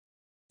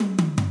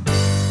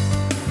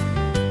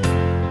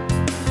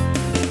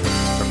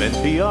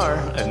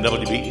NPR and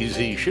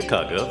WBEZ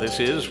Chicago.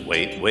 This is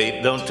Wait,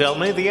 Wait, Don't Tell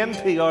Me, the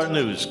NPR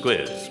News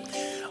Quiz.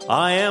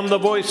 I am the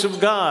voice of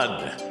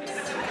God,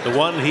 the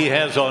one he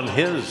has on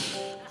his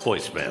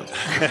voicemail.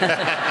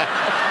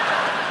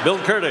 Bill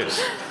Curtis.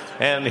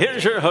 And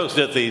here's your host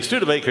at the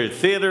Studebaker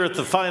Theater at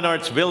the Fine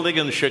Arts Building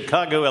in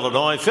Chicago,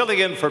 Illinois, filling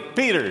in for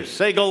Peter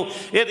Sagal.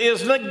 It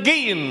is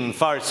Negin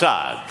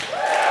Farsad.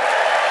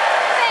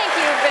 Thank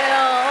you,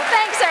 Bill.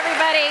 Thanks,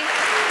 everybody.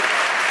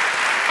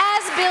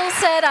 As Bill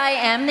said, I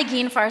am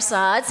Negin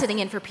Farsad, sitting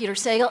in for Peter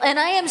Sagal, and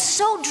I am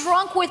so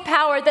drunk with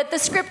power that the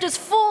script is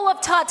full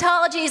of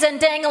tautologies and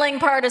dangling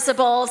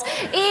participles.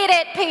 Eat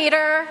it,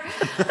 Peter.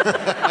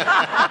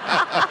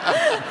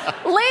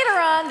 Later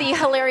on, the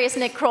hilarious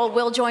Nick Kroll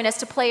will join us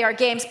to play our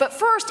games, but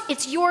first,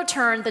 it's your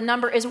turn. The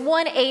number is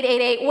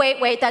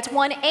 1-888-WAIT-WAIT. That's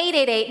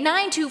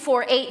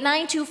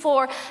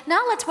 1-888-924-8924.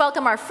 Now let's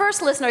welcome our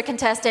first listener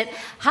contestant.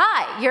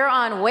 Hi, you're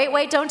on Wait,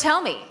 Wait, Don't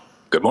Tell Me.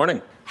 Good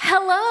morning.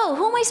 Hello,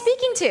 who am I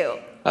speaking to?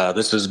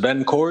 This is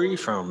Ben Corey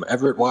from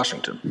Everett,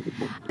 Washington.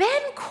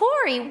 Ben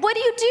Corey, what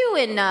do you do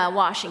in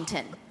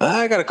Washington?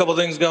 I got a couple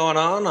things going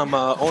on. I'm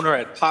owner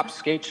at Pop's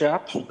Skate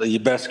Shop, the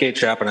best skate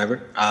shop in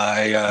Everett.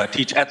 I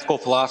teach ethical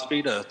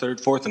philosophy to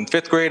 3rd, 4th, and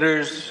 5th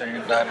graders,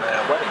 and I'm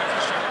a wedding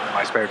musician in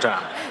my spare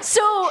time.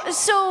 So,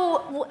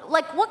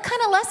 like, what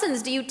kind of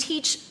lessons do you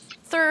teach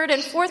 3rd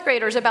and 4th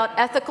graders about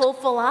ethical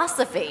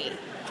philosophy?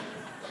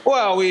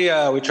 Well, we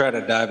try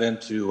to dive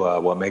into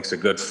what makes a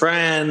good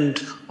friend,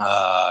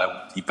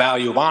 the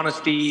value of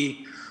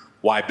honesty,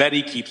 why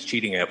Betty keeps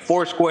cheating at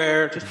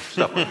Foursquare, just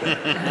stuff like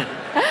that.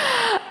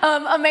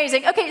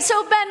 Amazing. Okay,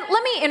 so Ben,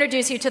 let me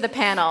introduce you to the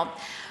panel.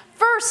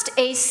 First,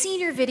 a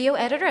senior video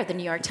editor at the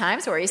New York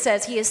Times, where he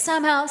says he is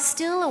somehow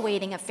still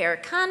awaiting a fair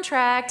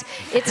contract.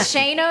 It's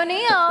Shane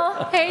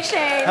O'Neill. Hey,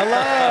 Shane.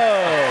 Hello.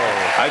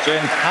 Hi,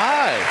 Shane.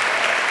 Hi.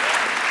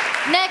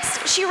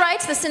 Next, she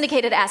writes the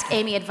syndicated Ask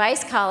Amy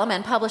advice column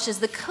and publishes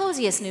the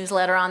coziest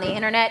newsletter on the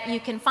internet.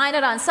 You can find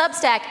it on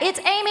Substack. It's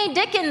Amy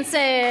Dickinson.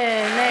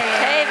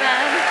 Hey,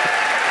 Ben.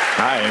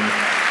 Hi, Amy.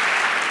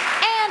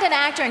 And an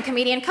actor and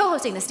comedian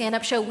co-hosting the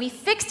stand-up show We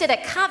Fixed It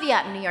at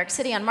Caveat in New York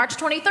City on March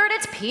 23rd.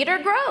 It's Peter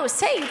Gross.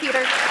 Hey,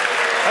 Peter.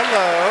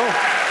 Hello.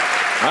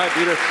 Hi,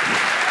 Peter.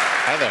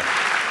 Hi there.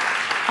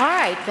 All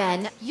right,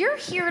 Ben, you're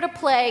here to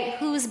play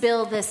Who's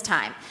Bill this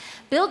time.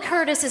 Bill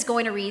Curtis is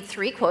going to read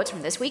 3 quotes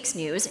from this week's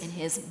news in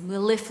his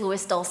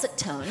mellifluous dulcet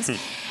tones.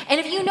 And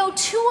if you know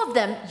 2 of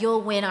them,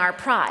 you'll win our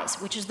prize,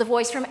 which is the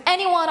voice from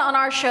anyone on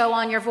our show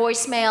on your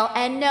voicemail.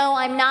 And no,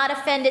 I'm not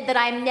offended that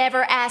I'm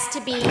never asked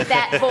to be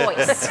that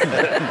voice.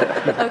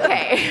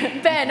 Okay,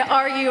 Ben,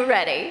 are you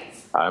ready?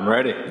 I'm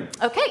ready.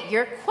 Okay,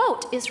 your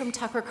quote is from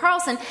Tucker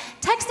Carlson,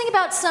 texting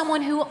about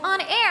someone who, on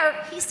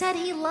air, he said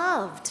he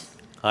loved.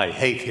 I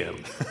hate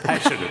him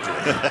passionately.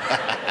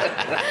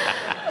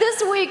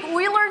 This week,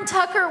 we learned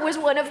Tucker was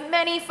one of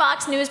many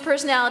Fox News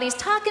personalities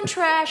talking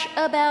trash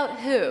about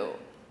who?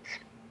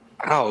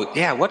 Oh,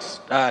 yeah, what's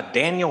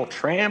Daniel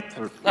Trump?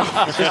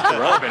 It's just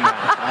irrelevant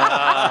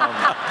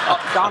now.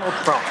 Donald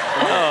Trump.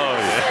 Oh,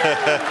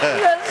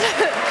 yeah.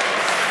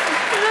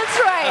 That's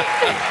right.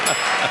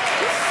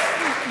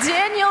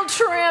 Daniel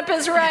Trump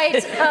is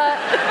right.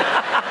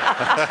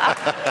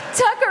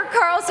 Tucker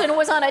Carlson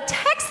was on a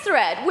text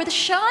thread with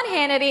Sean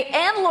Hannity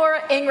and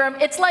Laura Ingraham.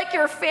 It's like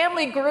your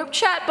family group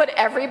chat, but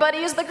everybody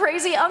is the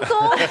crazy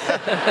uncle.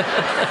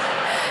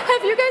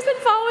 Have you guys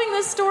been following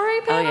this story,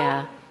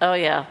 panel? Oh,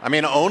 yeah. I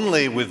mean,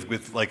 only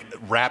with like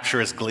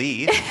rapturous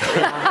glee.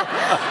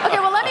 Okay,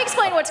 well, let me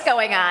explain what's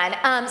going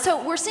on.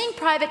 So we're seeing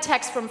private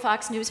texts from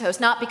Fox News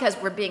hosts, not because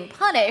we're being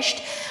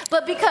punished,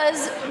 but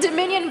because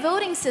Dominion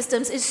Voting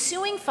Systems is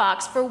suing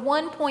Fox for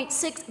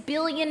 $1.6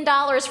 billion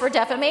for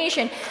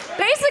defamation.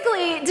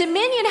 Basically,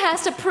 Dominion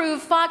has to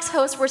prove Fox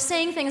hosts were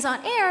saying things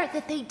on air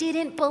that they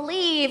didn't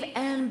believe,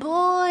 and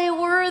boy,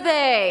 were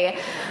they.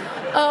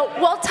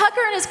 While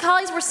Tucker and his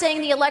colleagues were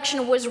saying the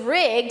election was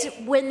rigged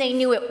when they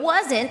knew it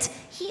wasn't,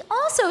 he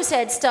also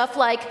said stuff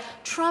like,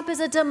 Trump is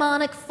a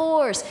demonic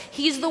force.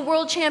 He's the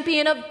world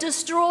champion of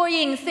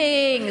destroying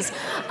things.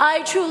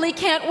 I truly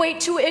can't wait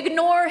to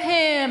ignore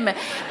him.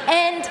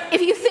 And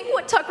if you think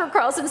what Tucker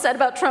Carlson said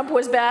about Trump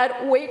was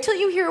bad, wait till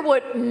you hear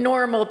what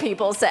normal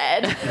people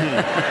said.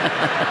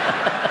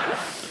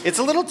 It's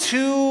a little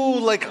too,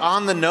 like,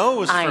 on the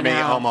nose for me,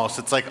 almost.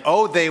 It's like,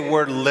 oh, they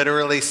were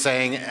literally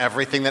saying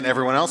everything that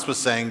everyone else was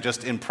saying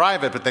just in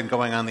private, but then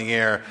going on the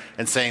air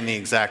and saying the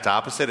exact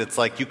opposite. It's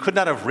like you could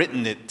not have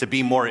written it to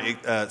be more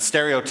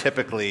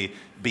stereotypically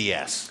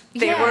BS.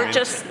 They were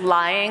just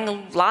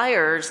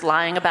liars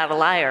lying about a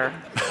liar.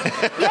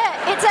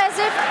 Yeah, it's as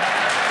if...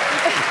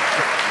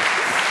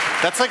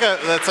 That's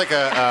like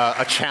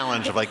a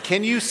challenge of like,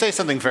 can you say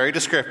something very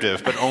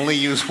descriptive but only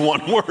use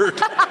one word?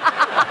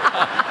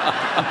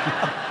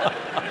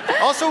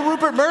 Also,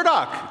 Rupert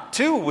Murdoch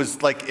too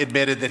was like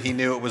admitted that he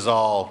knew it was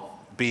all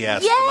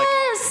BS.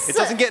 Yes! Like, it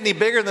doesn't get any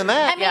bigger than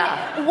that.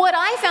 I mean, what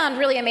I found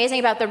really amazing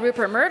about the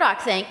Rupert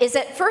Murdoch thing is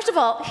that, first of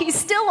all, he's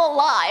still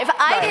alive.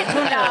 I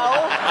didn't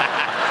know.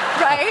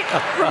 Right?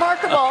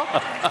 Remarkable.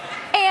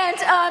 And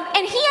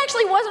And he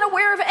actually wasn't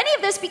aware of any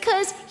of this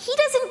because he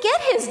doesn't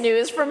get his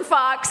news from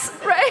Fox,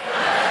 right?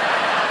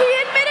 He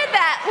admitted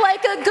that,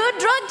 like a good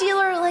drug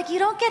dealer, like you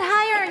don't get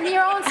higher in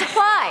your own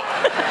supply.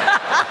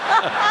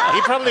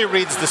 He probably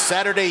reads the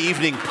Saturday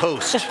Evening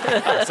Post or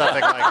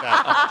something like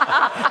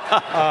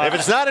that. If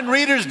it's not in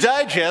Reader's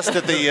Digest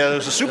at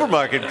the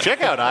supermarket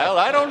checkout aisle,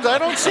 I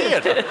don't see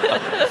it.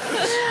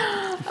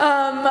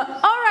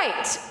 All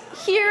right,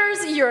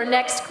 here's your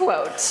next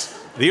quote.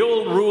 The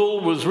old rule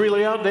was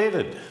really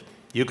outdated.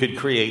 You could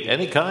create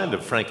any kind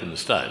of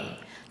Frankenstein.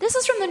 This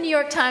is from the New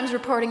York Times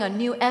reporting on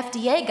new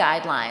FDA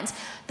guidelines,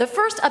 the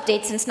first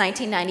update since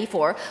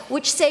 1994,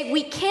 which say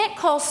we can't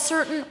call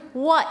certain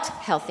what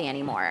healthy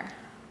anymore.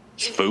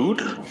 Food?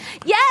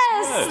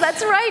 Yes,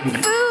 that's right,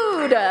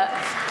 food.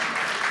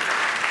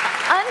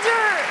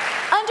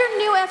 Under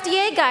new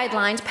FDA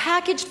guidelines,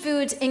 packaged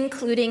foods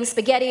including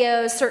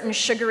SpaghettiOs, certain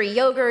sugary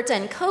yogurts,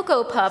 and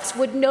Cocoa Puffs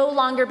would no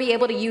longer be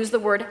able to use the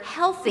word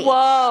healthy.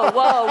 Whoa.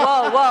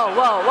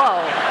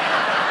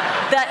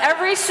 That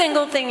every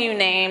single thing you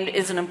named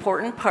is an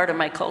important part of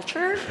my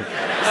culture.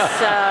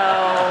 So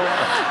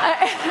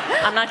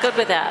I'm not good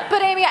with that.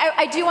 But Amy,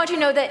 I do want you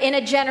to know that in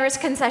a generous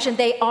concession,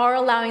 they are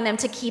allowing them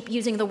to keep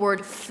using the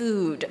word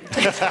food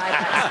to describe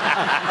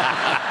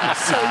it.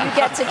 So you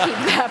get to keep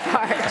that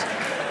part.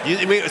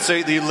 So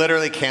you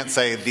literally can't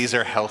say these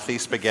are healthy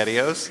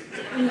SpaghettiOs?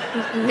 No.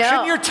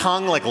 Shouldn't your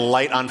tongue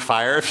light on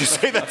fire if you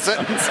say that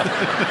sentence?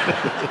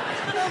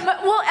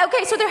 Well,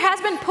 okay, so there has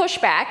been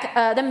pushback.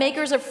 The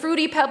makers of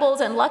Fruity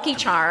Pebbles and Lucky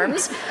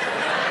Charms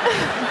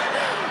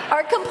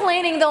are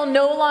complaining they'll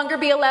no longer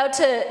be allowed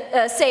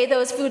to say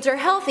those foods are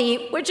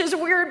healthy, which is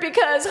weird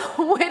because,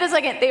 wait a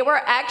second, they were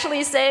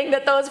actually saying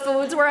that those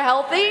foods were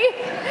healthy?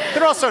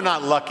 They're also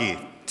not lucky,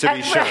 to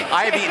be sure. Right.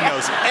 I have eaten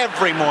those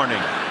every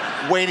morning,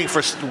 waiting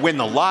to win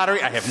the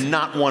lottery. I have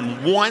not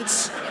won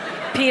once.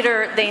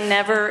 Peter,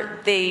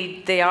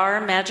 they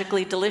are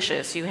magically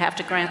delicious. You have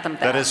to grant them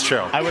that. That is true.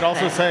 I would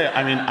also say,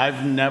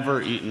 I've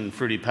never eaten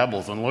Fruity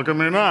Pebbles, and look at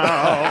me now.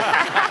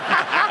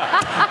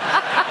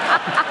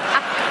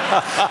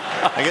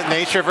 I get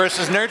nature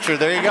versus nurture.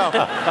 There you go.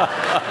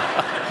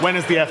 When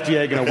is the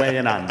FDA going to weigh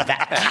in on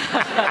that?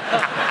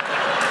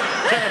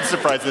 I'm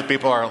surprised that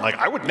people aren't like,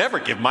 I would never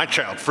give my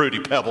child Fruity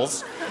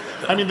Pebbles.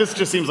 This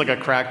just seems like a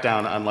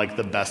crackdown on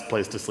the best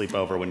place to sleep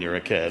over when you're a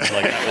kid.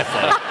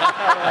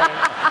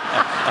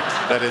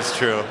 That is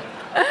true.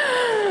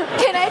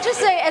 Can I just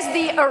say, as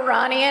the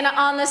Iranian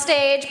on the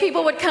stage,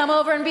 people would come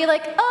over and be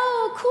like,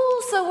 oh,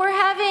 cool, so we're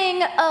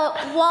having a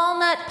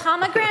walnut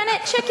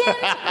pomegranate chicken?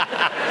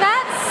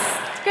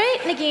 That's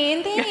great,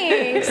 Nagin,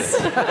 thanks.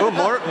 Oh,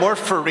 more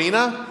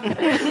farina?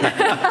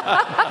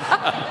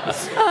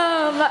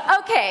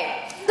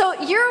 Okay, so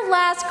your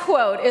last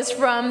quote is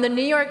from the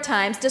New York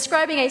Times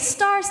describing a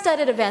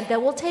star-studded event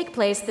that will take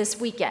place this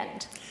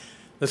weekend.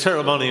 The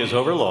ceremony is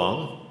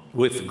overlong,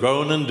 with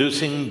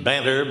groan-inducing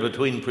banter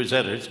between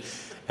presenters,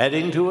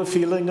 adding to a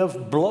feeling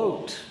of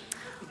bloat.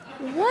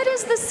 What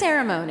is the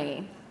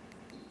ceremony?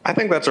 I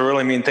think that's a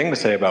really mean thing to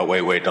say about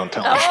wait, don't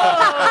tell me.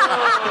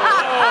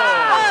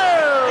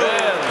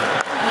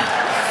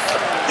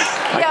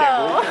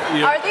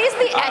 Are these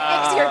the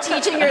ethics you're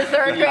teaching your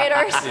third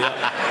graders?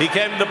 Yeah. He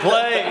came to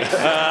play.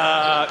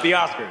 The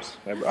Oscars,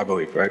 I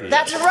believe, right?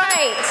 That's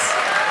right.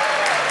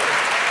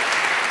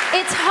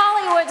 It's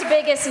Hollywood's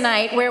biggest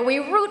night, where we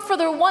root for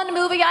the one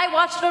movie I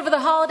watched over the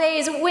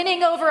holidays,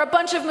 winning over a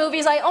bunch of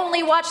movies I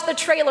only watched the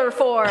trailer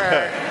for.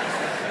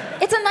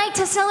 It's a night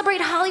to celebrate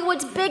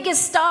Hollywood's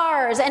biggest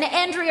stars and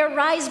Andrea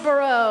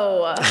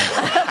Riseborough.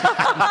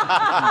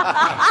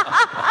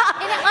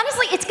 And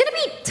honestly, it's going to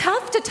be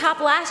tough to top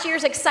last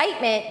year's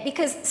excitement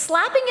because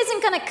slapping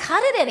isn't going to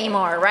cut it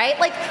anymore, right?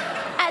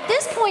 At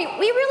this point,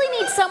 we really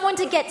need someone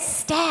to get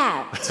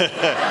stabbed.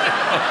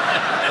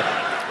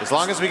 As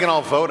long as we can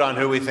all vote on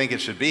who we think it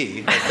should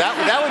be, that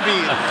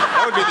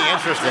would be the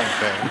interesting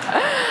thing.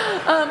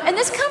 And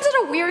this comes at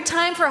a weird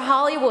time for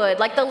Hollywood.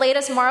 The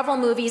latest Marvel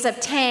movies have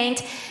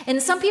tanked,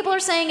 and some people are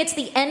saying it's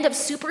the end of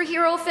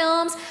superhero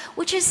films,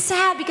 which is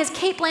sad because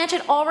Cate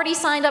Blanchett already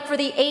signed up for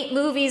the 8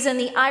 movies in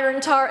the Iron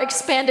Tar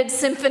expanded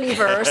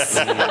Symphonyverse.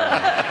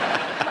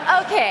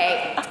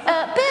 Okay,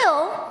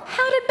 Bill,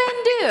 how did Ben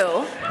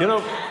do?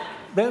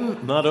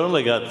 Ben not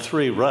only got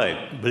 3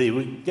 right, but he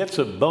gets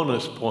a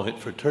bonus point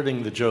for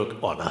turning the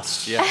joke on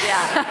us. Yeah. Good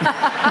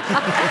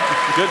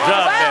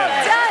job, Well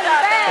Ben. done,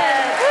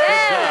 Ben.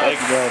 Yes.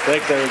 Thank you, Bill.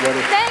 Thanks,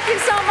 everybody. Thank you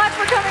so much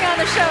for coming on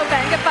the show,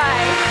 Ben.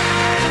 Goodbye.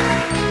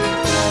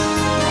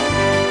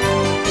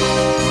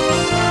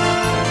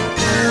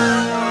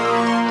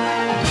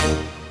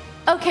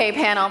 Okay,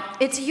 panel,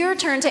 it's your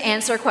turn to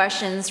answer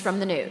questions from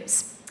the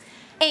news.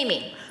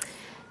 Amy,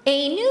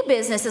 a new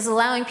business is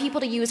allowing people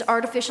to use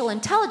artificial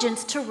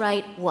intelligence to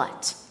write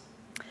what?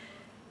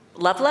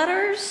 Love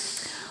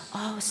letters?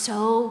 Oh,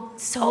 so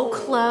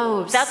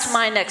close. That's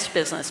my next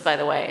business, by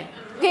the way.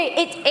 Okay,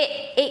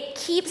 it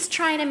keeps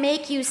trying to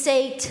make you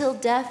say, till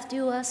death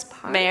do us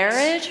part.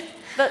 Marriage?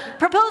 But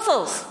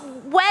proposals.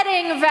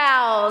 Wedding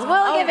vows.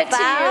 We'll give it to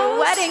you. vows?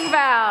 Wedding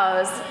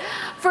vows.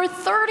 For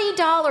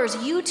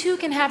 $30, you too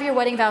can have your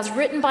wedding vows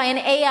written by an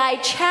AI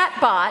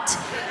chatbot.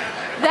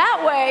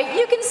 That way,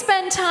 you can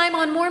spend time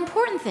on more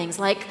important things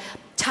like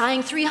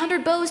tying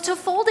 300 bows to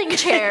folding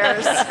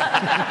chairs. Oh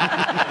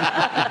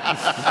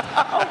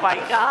my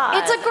God.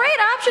 It's a great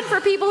option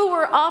for people who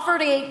were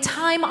offered a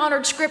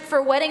time-honored script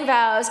for wedding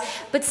vows,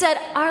 but said,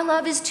 our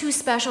love is too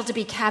special to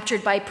be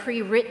captured by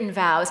pre-written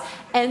vows,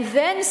 and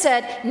then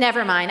said,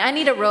 never mind, I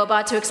need a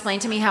robot to explain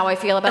to me how I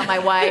feel about my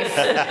wife.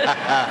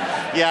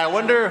 Yeah, I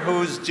wonder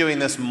who's doing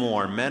this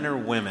more, men or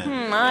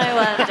women? I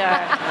wonder.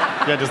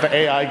 Yeah, does the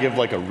AI give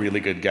like a really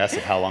good guess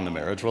of how long the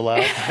marriage will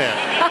last?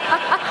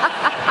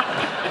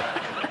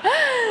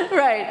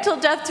 Right, till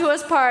death do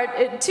us part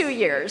in 2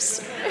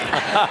 years.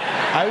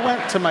 I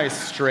went to my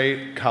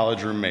straight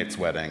college roommate's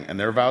wedding, and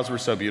their vows were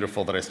so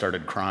beautiful that I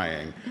started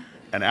crying.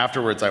 And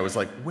afterwards, I was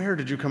like, where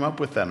did you come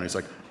up with them? And he's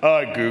like, oh,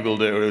 I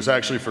Googled it. It was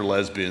actually for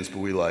lesbians, but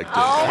we liked it.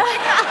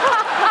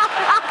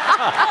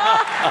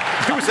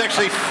 It was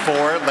actually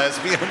for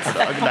lesbians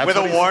with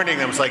a warning.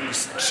 It was like,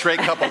 straight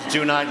couples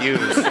do not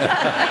use.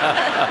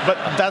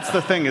 But that's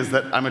the thing, is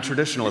that I'm a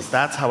traditionalist.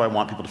 That's how I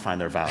want people to find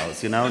their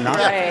vows, you know? Not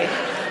Right.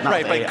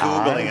 Right, by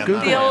Googling it.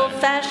 The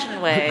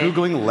old-fashioned way.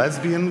 Googling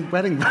lesbian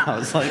wedding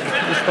vows like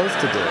you're supposed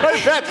to do.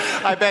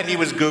 I bet he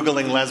was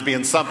Googling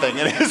lesbian something,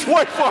 and his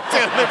wife walked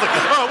in and was like,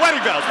 oh,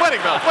 wedding vows,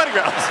 wedding vows, wedding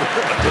vows.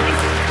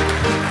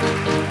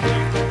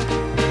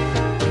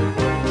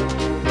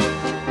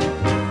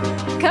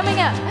 Coming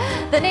up,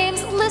 the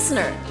name's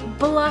Listener.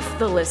 Bluff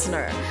the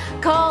listener.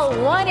 Call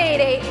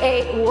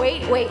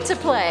 1-888-WAIT-WAIT to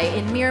play.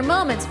 In mere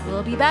moments,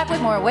 we'll be back with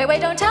more Wait,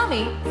 Wait, Don't Tell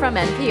Me from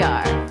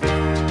NPR.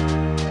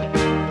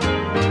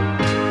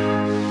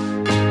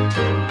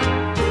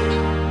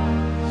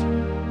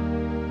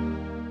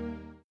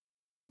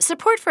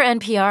 Support for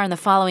NPR and the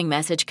following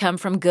message come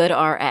from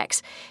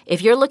GoodRx.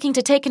 If you're looking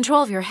to take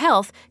control of your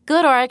health,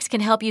 GoodRx can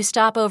help you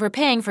stop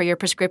overpaying for your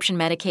prescription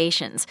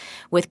medications.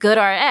 With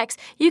GoodRx,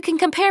 you can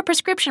compare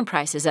prescription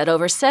prices at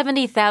over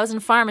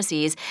 70,000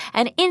 pharmacies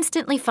and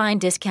instantly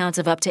find discounts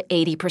of up to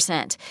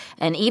 80%.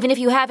 And even if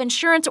you have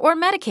insurance or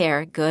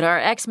Medicare,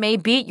 GoodRx may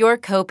beat your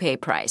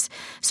copay price.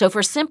 So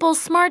for simple,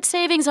 smart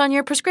savings on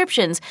your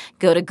prescriptions,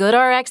 go to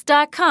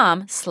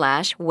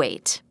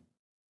goodrx.com/wait.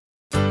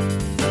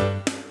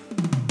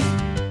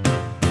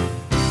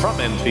 From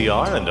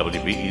NPR and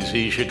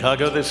WBEZ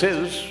Chicago, this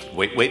is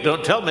Wait, Wait,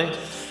 Don't Tell Me,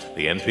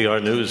 the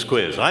NPR News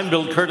Quiz. I'm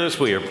Bill Curtis.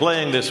 We are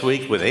playing this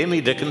week with Amy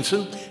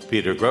Dickinson,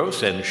 Peter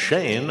Gross, and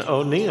Shane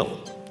O'Neill.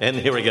 And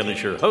here again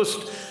is your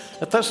host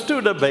at the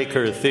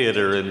Studebaker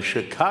Theater in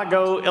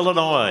Chicago,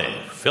 Illinois.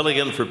 Filling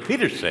in for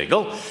Peter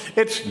Sagal,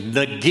 it's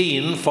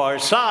Negin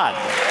Farsad.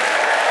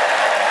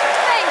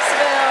 Thanks,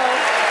 Bill.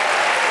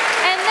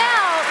 And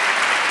now,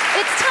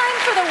 it's time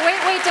for the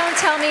Wait, Wait, Don't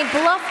Tell Me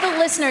Bluff the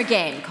Listener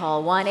game.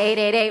 Call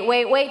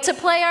 1-888-WAIT-WAIT to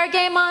play our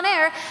game on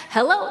air.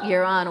 Hello,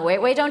 you're on Wait,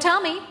 Wait, Don't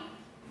Tell Me.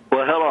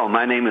 Well, hello.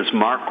 My name is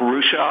Mark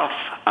Rushoff.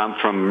 I'm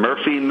from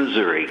Murphy,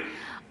 Missouri.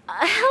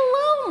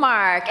 Hello,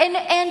 Mark. And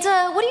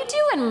what do you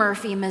do in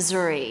Murphy,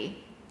 Missouri?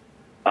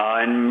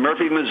 In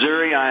Murphy,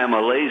 Missouri, I am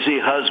a lazy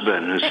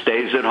husband who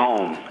stays at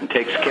home and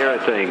takes care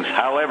of things.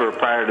 However,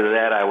 prior to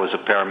that, I was a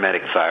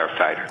paramedic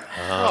firefighter.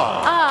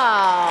 Oh,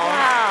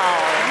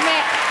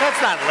 man.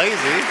 That's not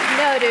lazy.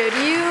 No, dude,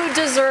 you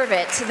deserve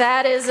it.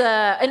 That is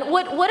and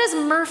what is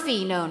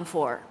Murphy known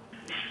for?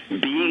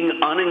 Being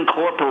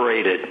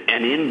unincorporated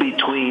and in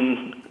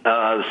between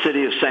the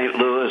city of St.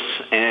 Louis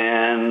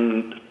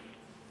and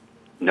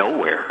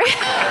nowhere.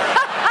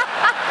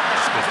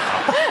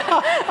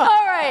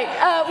 All right.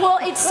 Well,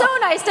 it's so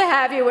nice to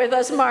have you with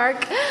us,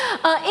 Mark.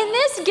 In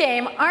this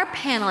game, our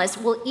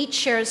panelists will each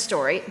share a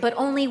story, but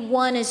only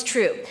one is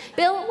true.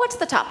 Bill, what's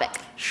the topic?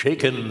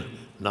 Shaken,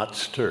 not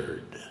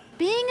stirred.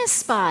 Being a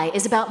spy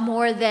is about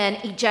more than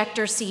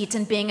ejector seats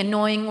and being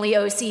annoyingly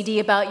OCD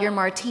about your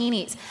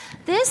martinis.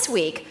 This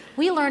week,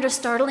 we learned a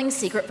startling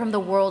secret from the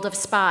world of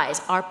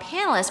spies. Our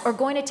panelists are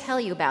going to tell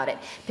you about it.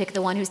 Pick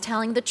the one who's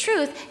telling the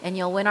truth, and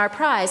you'll win our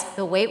prize,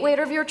 the Wait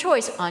Waiter of your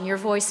choice, on your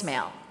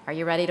voicemail. Are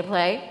you ready to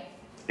play?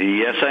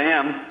 Yes, I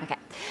am. Okay.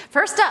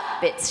 First up,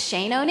 it's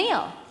Shane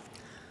O'Neill.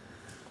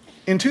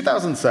 In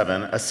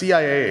 2007, a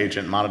CIA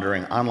agent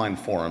monitoring online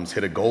forums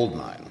hit a gold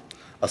mine.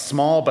 A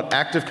small but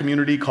active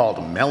community called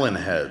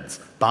Melonheads,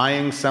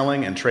 buying,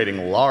 selling, and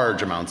trading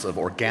large amounts of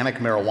organic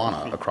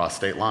marijuana across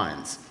state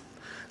lines.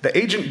 The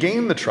agent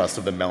gained the trust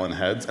of the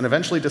Melonheads and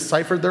eventually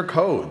deciphered their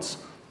codes.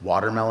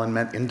 Watermelon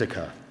meant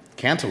indica,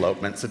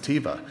 cantaloupe meant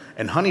sativa,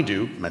 and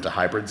honeydew meant a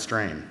hybrid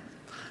strain.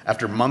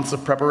 After months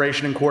of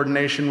preparation and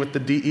coordination with the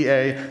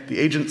DEA, the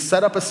agent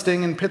set up a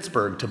sting in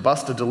Pittsburgh to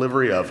bust a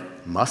delivery of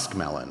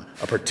muskmelon,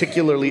 a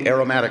particularly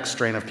aromatic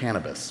strain of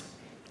cannabis.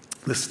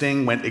 The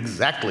sting went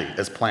exactly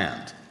as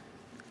planned.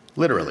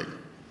 Literally.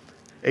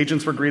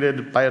 Agents were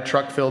greeted by a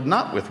truck filled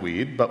not with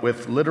weed, but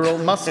with literal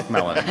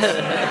muskmelons.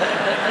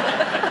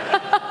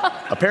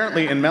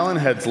 Apparently, in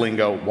Melonheads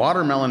lingo,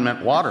 watermelon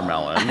meant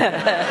watermelon,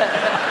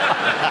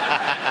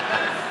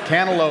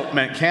 cantaloupe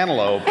meant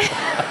cantaloupe,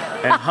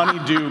 and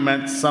honeydew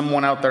meant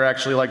someone out there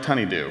actually liked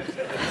honeydew.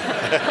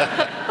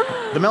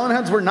 The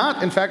Melonheads were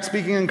not, in fact,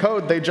 speaking in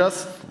code. They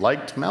just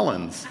liked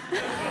melons.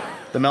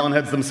 The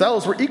Melonheads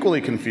themselves were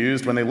equally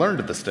confused when they learned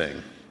of the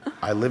sting.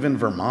 I live in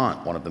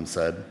Vermont, one of them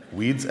said.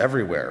 Weeds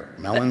everywhere.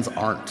 Melons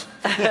aren't.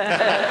 All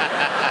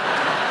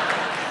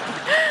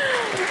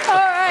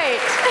right.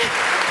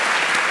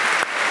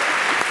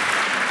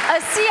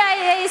 A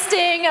CIA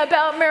sting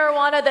about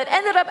marijuana that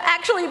ended up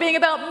actually being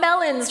about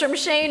melons from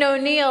Shane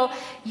O'Neill.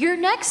 Your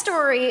next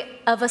story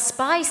of a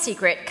spy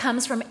secret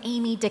comes from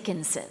Amy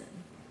Dickinson.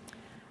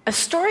 A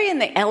story in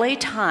the LA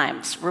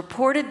Times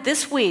reported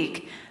this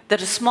week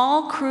that a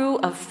small crew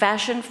of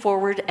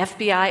fashion-forward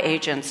FBI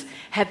agents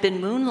have been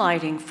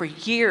moonlighting for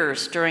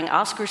years during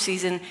Oscar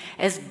season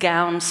as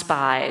gown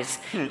spies,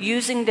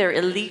 using their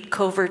elite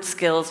covert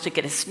skills to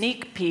get a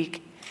sneak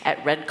peek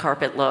at red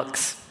carpet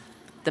looks.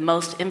 The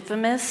most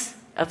infamous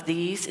of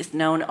these is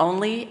known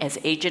only as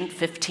Agent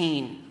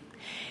 15.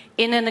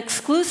 In an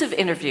exclusive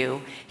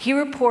interview, he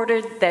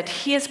reported that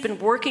he has been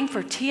working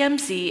for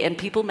TMZ and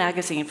People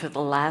magazine for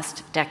the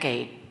last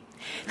decade.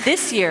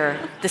 This year,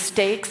 the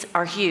stakes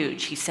are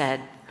huge, he said.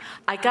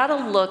 I got a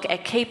look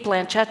at Cate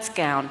Blanchett's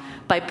gown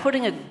by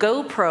putting a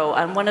GoPro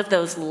on one of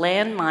those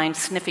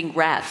landmine-sniffing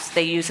rats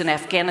they use in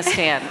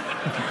Afghanistan.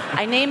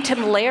 I named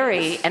him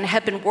Larry and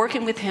have been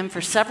working with him for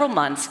several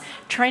months,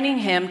 training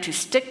him to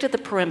stick to the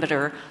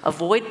perimeter,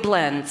 avoid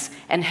blends,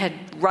 and head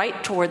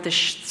right toward the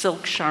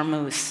silk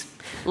charmeuse.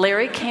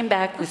 Larry came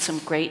back with some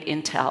great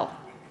intel.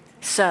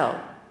 So,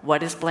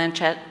 what is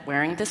Blanchett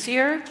wearing this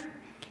year?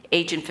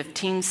 Agent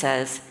 15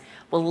 says,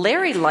 well,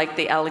 Larry liked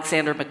the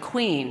Alexander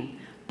McQueen,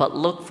 but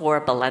look for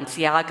a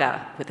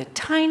Balenciaga with a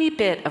tiny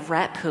bit of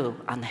rat poo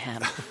on the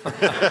hem.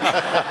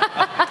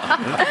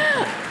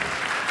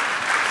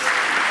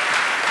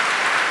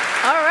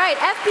 All right,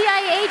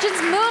 FBI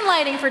agents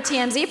moonlighting for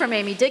TMZ from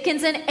Amy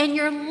Dickinson. And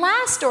your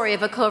last story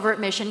of a covert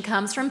mission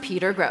comes from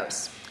Peter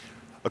Grosz.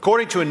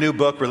 According to a new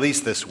book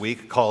released this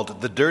week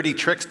called The Dirty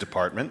Tricks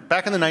Department,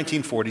 back in the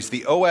 1940s,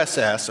 the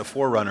OSS, a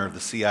forerunner of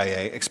the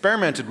CIA,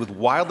 experimented with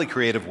wildly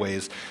creative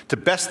ways to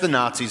best the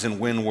Nazis and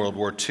win World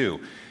War II.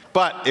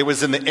 But it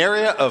was in the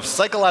area of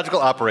psychological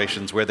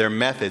operations where their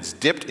methods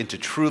dipped into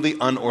truly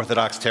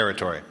unorthodox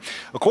territory.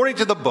 According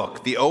to the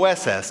book, the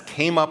OSS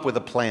came up with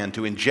a plan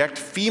to inject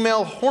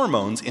female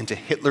hormones into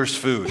Hitler's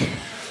food.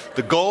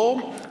 The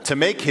goal? To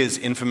make his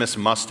infamous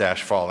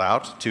mustache fall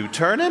out, to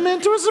turn him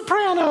into a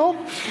soprano,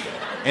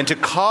 and to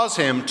cause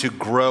him to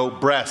grow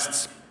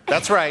breasts.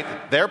 That's right,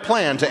 their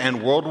plan to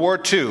end World War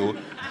II,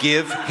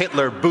 give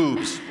Hitler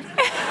boobs.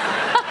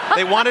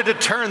 They wanted to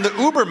turn the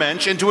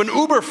Ubermensch into an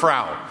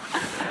Uberfrau,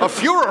 a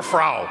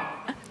Führerfrau.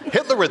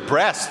 Hitler with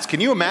breasts,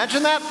 can you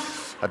imagine that?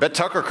 I bet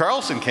Tucker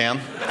Carlson can.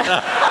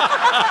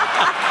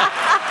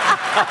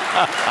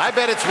 I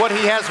bet it's what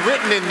he has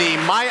written in the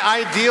My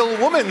Ideal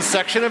Woman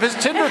section of his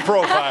Tinder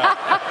profile.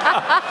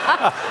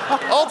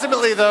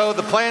 Ultimately, though,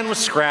 the plan was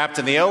scrapped,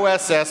 and the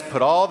OSS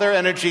put all their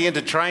energy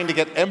into trying to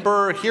get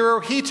Emperor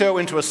Hirohito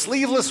into a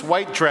sleeveless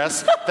white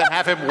dress, then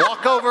have him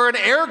walk over an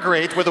air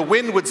grate where the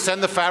wind would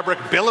send the fabric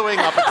billowing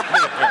up into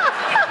the air.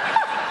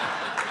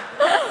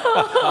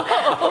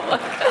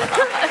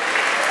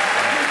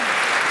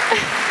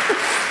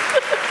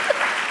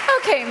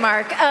 Okay,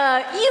 Mark,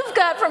 you've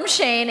got from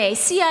Shane a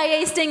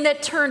CIA sting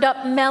that turned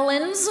up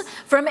melons,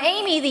 from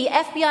Amy the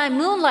FBI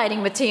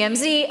moonlighting with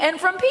TMZ, and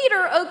from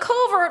Peter a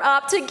covert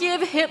op to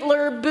give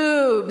Hitler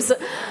boobs.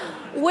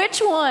 Which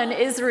one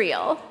is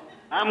real?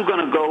 I'm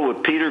going to go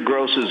with Peter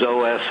Grosz's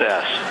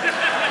OSS.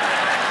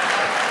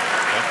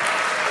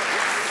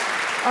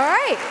 All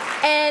right,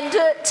 and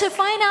to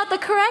find out the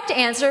correct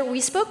answer, we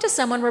spoke to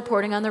someone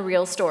reporting on the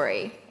real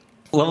story.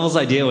 Lovell's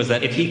idea was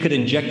that if he could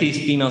inject these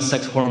female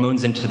sex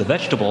hormones into the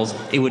vegetables,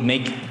 it would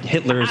make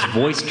Hitler's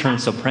voice turn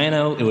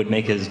soprano, it would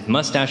make his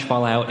mustache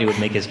fall out, it would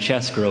make his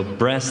chest grow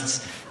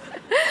breasts.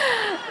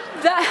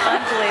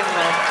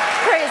 Unbelievable.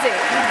 Crazy.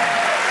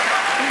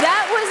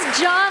 That was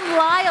John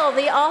Lyle,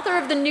 the author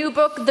of the new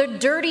book, The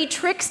Dirty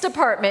Tricks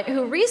Department,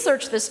 who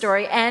researched this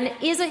story and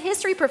is a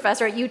history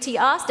professor at UT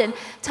Austin,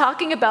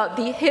 talking about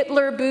the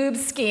Hitler boob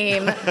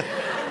scheme.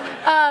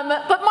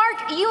 But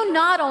Mark, you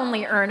not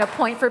only earn a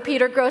point for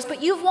Peter Grosz,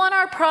 but you've won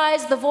our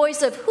prize, the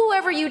voice of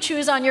whoever you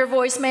choose on your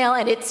voicemail,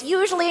 and it's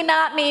usually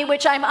not me,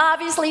 which I'm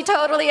obviously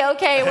totally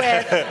okay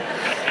with.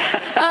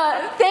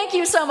 Thank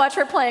you so much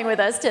for playing with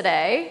us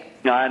today.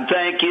 And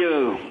thank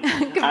you.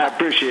 I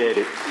appreciate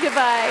it.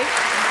 Goodbye.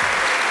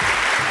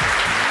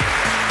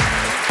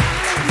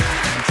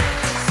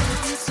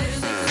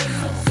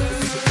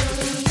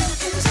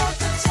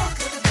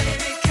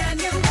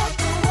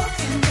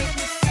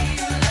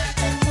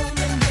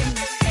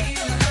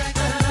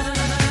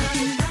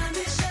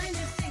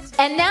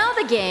 And now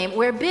the game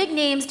where big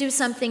names do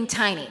something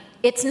tiny.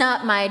 It's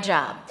not my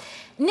job.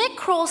 Nick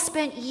Kroll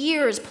spent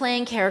years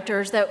playing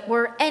characters that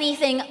were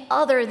anything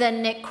other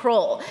than Nick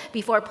Kroll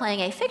before playing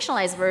a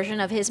fictionalized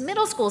version of his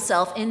middle school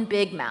self in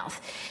Big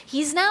Mouth.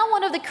 He's now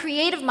one of the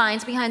creative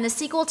minds behind the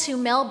sequel to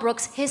Mel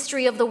Brooks'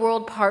 History of the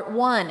World Part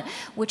 1,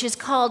 which is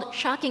called,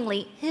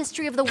 shockingly,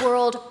 History of the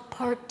World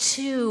Part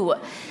 2.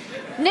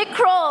 Nick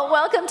Kroll,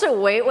 welcome to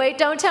Wait, Wait,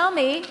 Don't Tell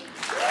Me.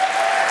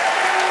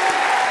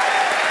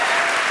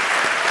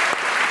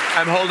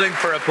 I'm holding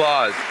for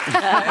applause.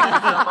 Thank you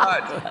so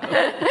much.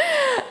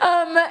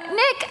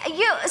 Nick,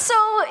 you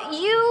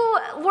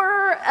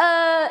were,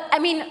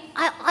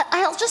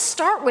 I'll just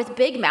start with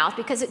Big Mouth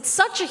because it's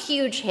such a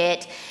huge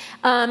hit.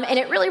 And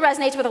it really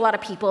resonates with a lot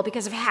of people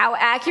because of how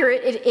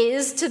accurate it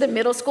is to the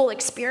middle school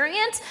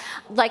experience.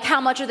 Like how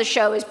much of the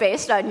show is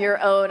based on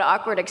your own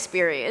awkward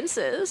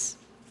experiences?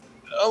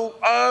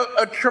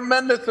 A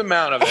tremendous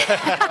amount of it.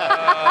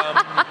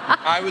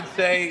 I would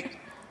say,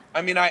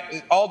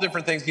 all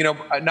different things.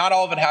 Not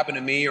all of it happened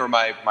to me or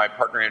my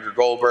partner Andrew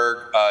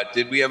Goldberg.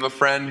 Did we have a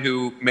friend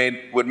who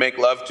would make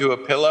love to a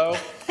pillow?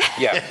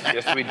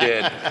 Yes, we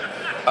did.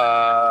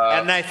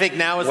 And I think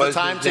now is the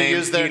time to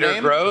use their Peter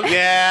name. Gross?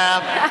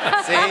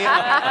 Yeah. See,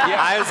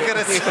 I was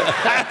gonna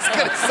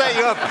say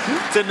you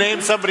have to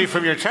name somebody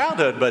from your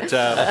childhood, but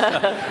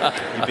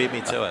you beat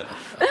me to it.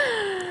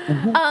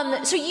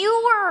 So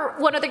you were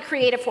one of the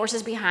creative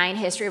forces behind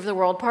History of the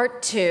World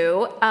Part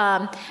 2.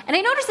 And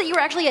I noticed that you were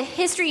actually a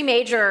history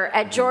major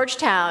at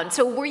Georgetown.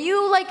 So were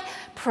you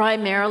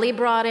primarily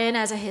brought in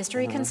as a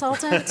history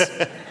consultant?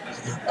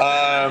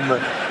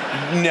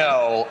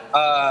 No,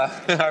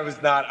 I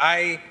was not.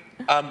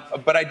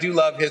 But I do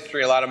love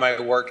history. A lot of my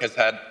work has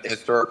had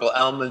historical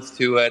elements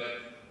to it.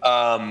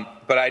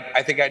 But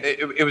I think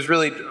it was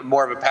really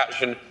more of a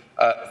passion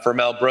for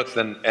Mel Brooks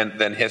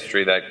than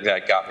history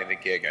that got me the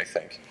gig, I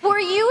think. Were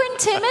you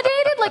intimidated?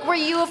 Were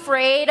you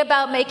afraid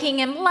about making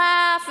him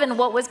laugh and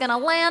what was going to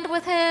land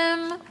with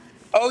him?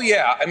 Oh,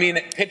 yeah.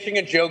 Pitching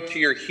a joke to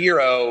your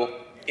hero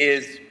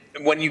is,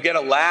 when you get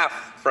a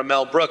laugh from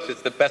Mel Brooks,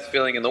 it's the best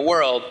feeling in the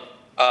world.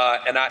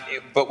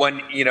 But when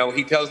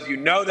he tells you,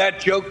 no, that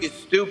joke is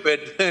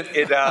stupid,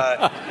 it's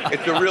a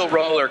real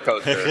roller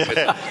coaster.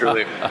 It's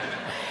truly.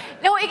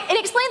 No, and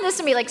explain this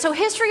to me. So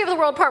History of the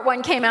World Part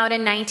 1 came out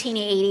in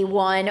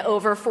 1981,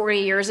 over 40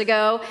 years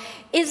ago.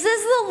 Is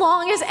this the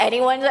longest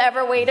anyone's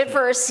ever waited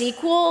for a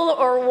sequel,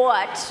 or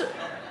what?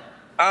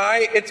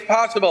 It's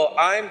possible.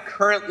 I'm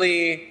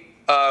currently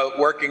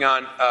working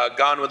on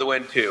Gone with the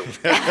Wind 2.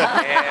 The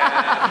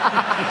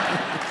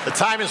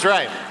time is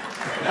right.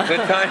 The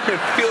time, it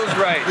feels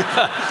right.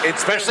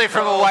 Especially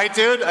from a white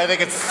dude, I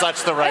think it's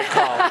such the right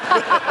call.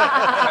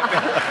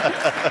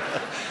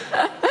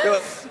 I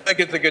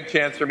think it's a good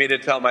chance for me to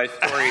tell my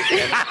story,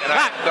 and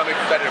I'm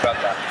excited about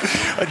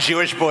that. A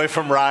Jewish boy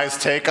from Rye's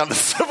take on the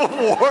Civil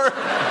War.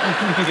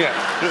 Yeah.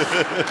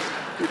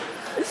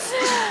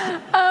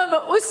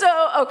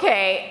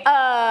 Okay.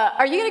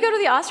 Are you going to go to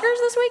the Oscars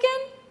this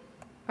weekend?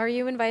 Are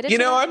you invited?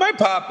 I might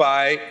pop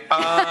by.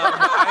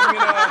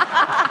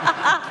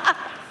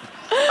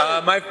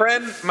 My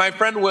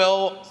friend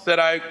Will said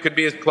I could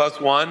be his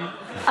 +1.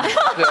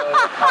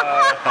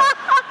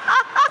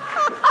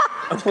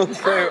 So, we'll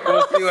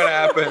see what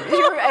happens.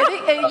 I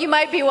think you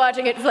might be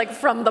watching it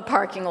from the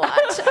parking lot.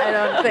 I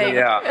don't think.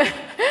 Yeah.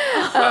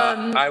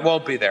 I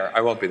won't be there.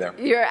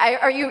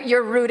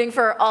 You're rooting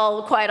for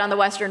All Quiet on the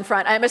Western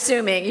Front. I'm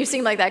assuming you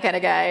seem like that kind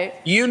of guy.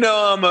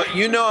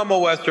 I'm a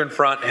Western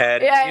Front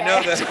head. Yeah, you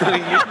know that.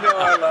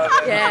 I love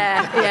it.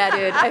 Yeah,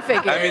 dude. I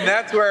figured.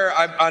 That's where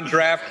I'm on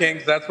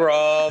DraftKings. That's where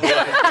all the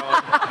money's going.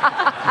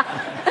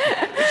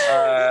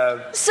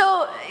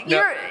 So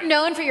you're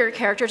known for your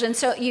characters, and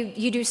so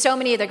you do so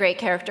many of the great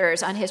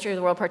characters on History of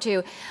the World Part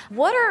 2.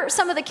 What are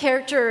some of the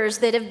characters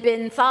that have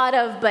been thought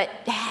of but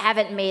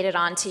haven't made it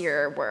onto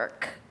your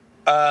work?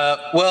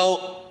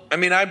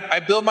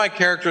 I build my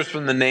characters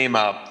from the name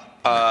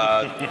up.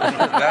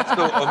 That's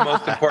the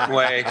most important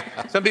way.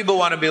 Some people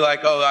want to be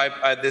like,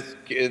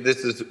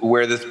 this is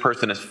where this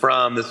person is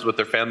from. This is what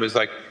their family is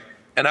like.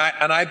 And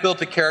I built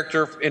a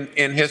character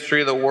in History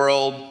of the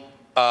World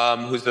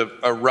who's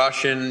a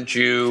Russian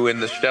Jew in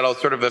the shtetl,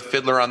 sort of a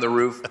Fiddler on the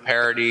Roof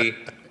parody.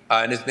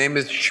 And his name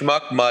is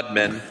Schmuck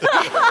Mudman.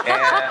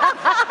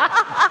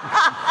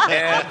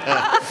 And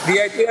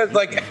the idea is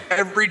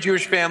every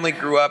Jewish family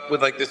grew up with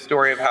this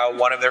story of how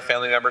one of their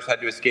family members had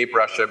to escape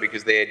Russia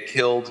because they had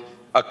killed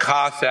a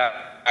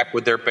Cossack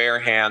with their bare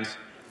hands.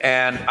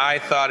 And I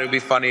thought it would be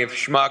funny if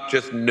Schmuck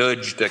just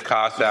nudged a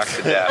Cossack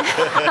to death.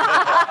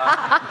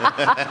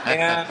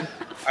 And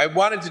I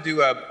wanted to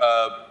do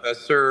a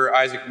Sir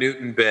Isaac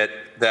Newton bit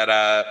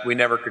that we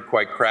never could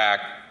quite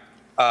crack.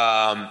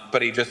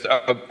 But he just,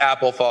 an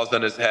apple falls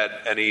on his head,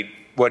 and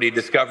what he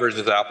discovers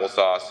is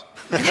applesauce.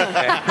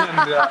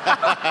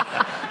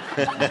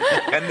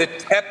 And the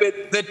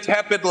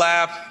tepid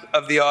laugh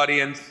of the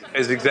audience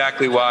is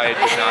exactly why it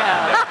did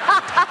not.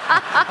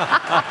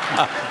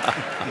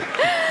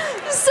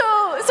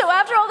 So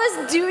after all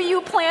this, do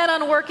you plan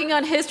on working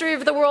on History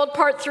of the World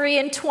Part 3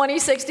 in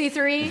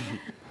 2063?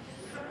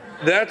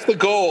 That's the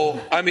goal.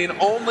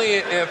 Only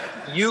if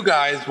you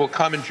guys will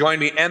come and join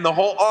me, and the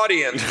whole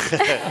audience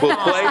will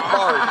play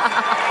parts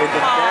in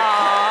the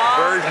next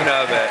version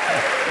of it.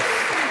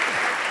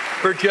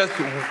 For just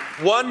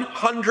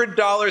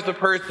 $100 a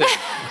person,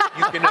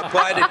 you can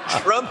apply to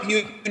Trump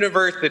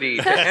University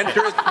to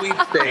enter a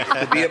sweepstakes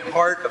to be a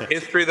part of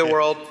History of the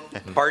World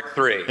Part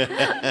 3. All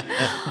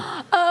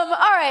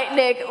All right,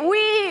 Nick,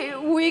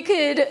 we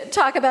could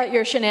talk about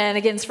your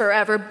shenanigans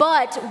forever,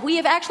 but we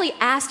have actually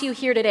asked you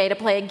here today to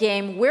play a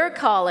game we're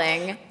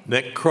calling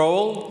Nick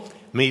Kroll,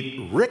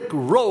 meet Rick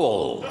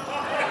Roll.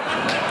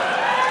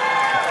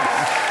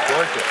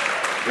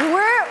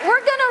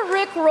 We're gonna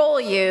Rick roll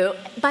you.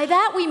 By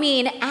that we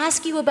mean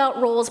ask you about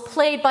roles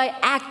played by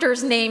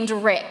actors named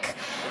Rick.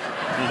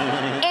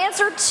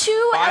 Answer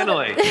two out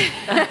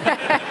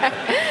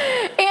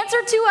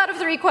of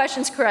 3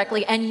 questions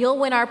correctly, and you'll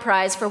win our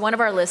prize for one of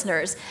our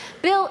listeners.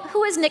 Bill,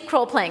 who is Nick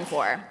Kroll playing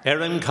for?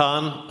 Erin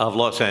Kahn of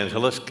Los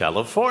Angeles,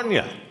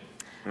 California.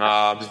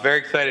 I'm just very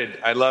excited.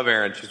 I love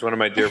Erin. She's one of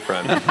my dear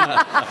friends.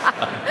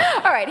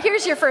 All right,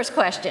 here's your first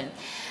question.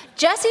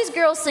 Jesse's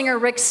Girl singer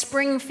Rick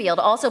Springfield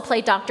also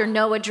played Dr.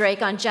 Noah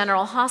Drake on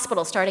General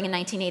Hospital starting in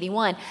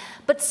 1981.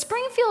 But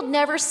Springfield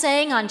never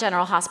sang on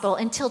General Hospital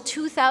until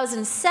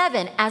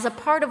 2007 as a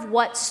part of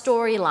what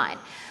storyline?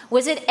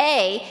 Was it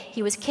A,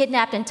 he was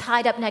kidnapped and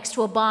tied up next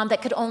to a bomb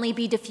that could only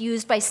be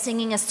diffused by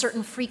singing a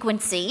certain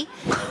frequency?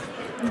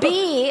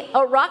 B,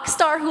 a rock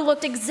star who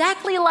looked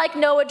exactly like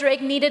Noah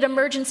Drake needed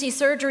emergency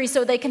surgery,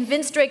 so they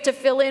convinced Drake to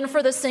fill in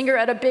for the singer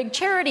at a big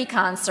charity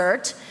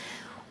concert?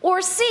 Or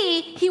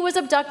C, he was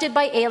abducted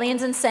by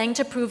aliens and sang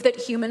to prove that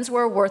humans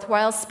were a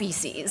worthwhile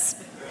species?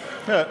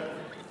 I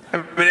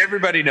mean,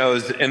 everybody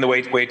knows in the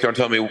Wait, Don't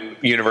Tell Me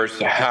universe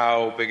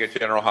how big a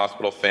General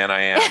Hospital fan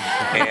I am.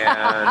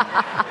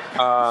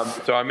 And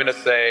so I'm going to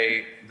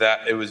say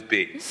that it was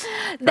B.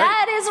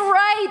 That is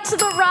right,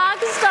 the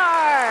rock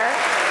star.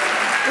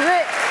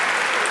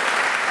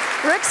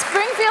 Rick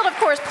Springfield, of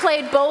course,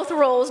 played both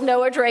roles,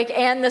 Noah Drake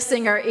and the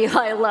singer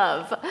Eli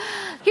Love.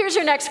 Here's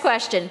your next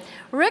question.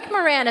 Rick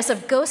Moranis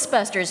of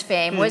Ghostbusters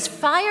fame was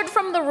fired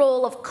from the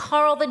role of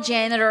Carl the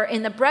janitor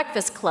in The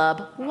Breakfast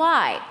Club.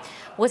 Why?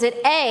 Was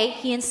it A,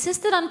 he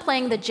insisted on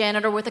playing the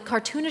janitor with a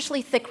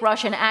cartoonishly thick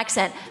Russian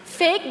accent,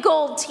 fake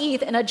gold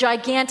teeth, and a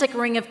gigantic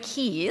ring of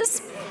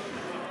keys?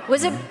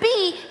 Was it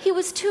B, he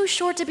was too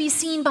short to be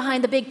seen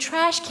behind the big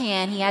trash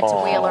can he had to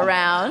wheel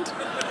around?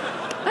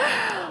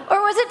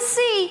 Or was it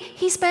C,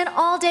 he spent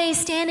all day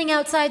standing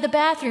outside the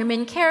bathroom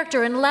in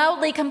character and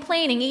loudly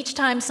complaining each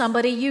time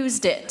somebody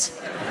used it?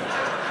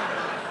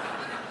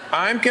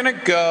 I'm gonna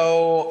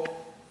go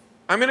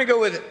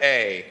with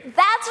A.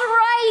 That's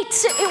right!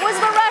 It was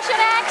the Russian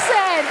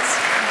accent!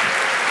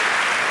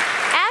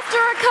 After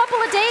a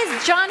couple of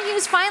days, John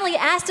Hughes finally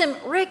asked him,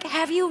 Rick,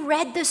 have you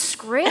read the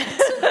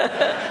script?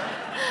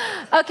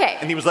 Okay.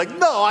 And he was like,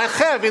 no, I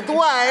haven't.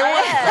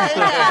 Why?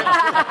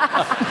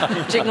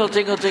 Jingle,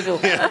 jingle, jingle.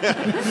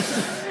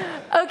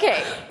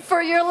 Okay,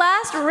 for your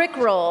last Rick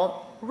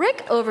role,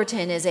 Rick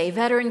Overton is a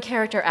veteran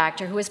character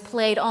actor who has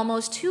played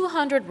almost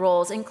 200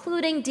 roles,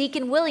 including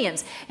Deacon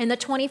Williams in the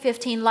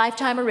 2015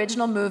 Lifetime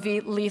original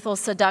movie Lethal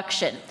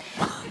Seduction.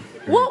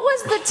 What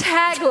was the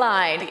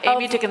tagline?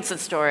 Amy Dickinson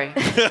story.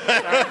 What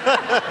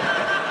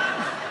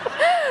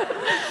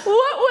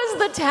was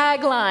the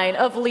tagline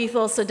of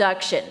Lethal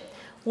Seduction?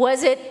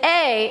 Was it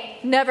A,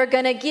 never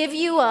gonna give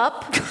you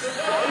up,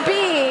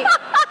 B,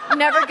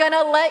 never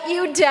gonna let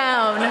you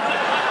down,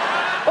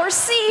 or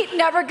C,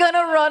 never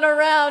gonna run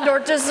around or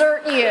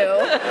desert you?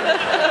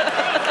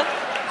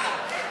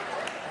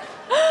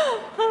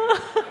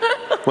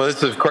 Well,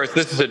 this is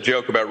a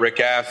joke about Rick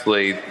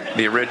Astley,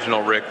 the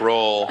original Rick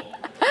Roll.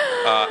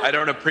 I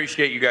don't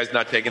appreciate you guys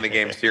not taking the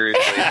game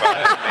seriously.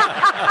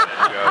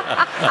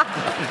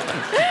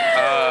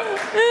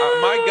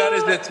 My gut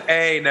is it's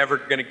A, never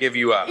gonna give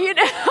you up. You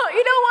know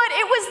what?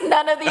 It was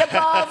none of the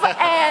above,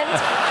 and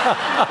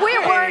we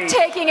weren't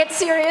taking it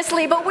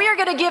seriously, but we are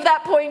going to give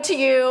that point to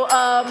you.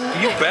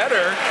 You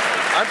better.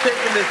 I'm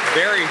taking this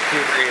very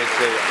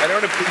seriously. I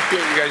don't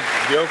appreciate you guys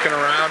joking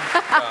around.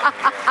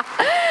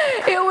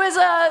 It was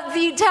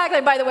the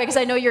tagline, by the way, because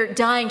I know you're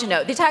dying to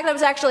know. The tagline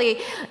was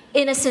actually,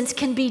 innocence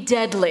can be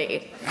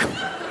deadly.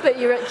 But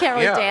you can't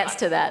really dance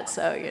to that,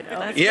 so, you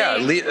know. Yeah,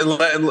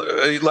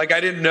 like I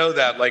didn't know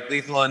that. Like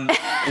lethal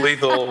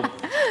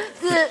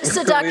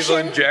seduction. Lethal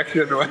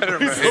injection, or whatever.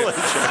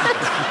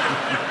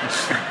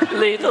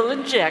 Lethal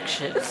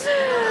injection.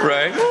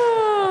 Right?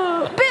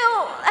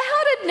 Bill,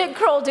 how did Nick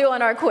Kroll do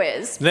on our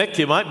quiz? Nick,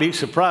 you might be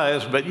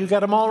surprised, but you got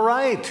them all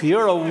right.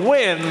 You're a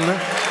win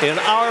in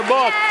our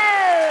book.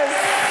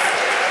 Yes!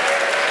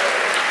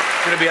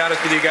 I'm going to be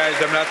honest with you guys,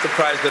 I'm not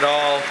surprised at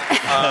all.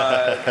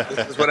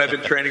 This is what I've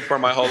been training for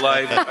my whole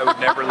life. I would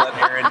never let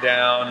Erin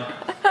down.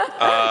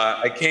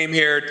 I came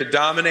here to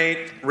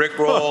dominate Rick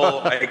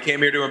Roll. I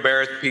came here to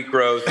embarrass Pete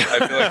Gross. I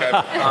feel like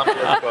I've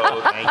accomplished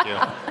both. Thank you.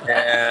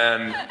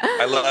 And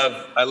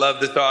I love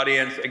this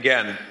audience.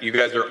 Again, you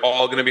guys are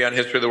all going to be on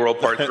History of the World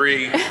Part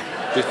 3.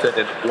 Just send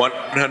it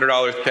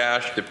 $100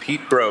 cash to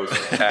Pete Gross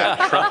at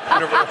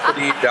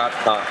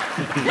TrumpUniversity.com.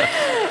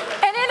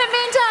 And in the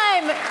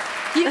meantime,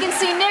 you can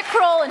see Nick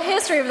Kroll in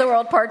History of the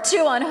World Part 2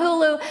 on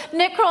Hulu.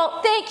 Nick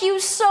Kroll, thank you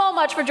so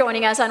much for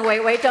joining us on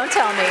Wait, Don't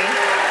Tell Me.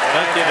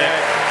 Thank you,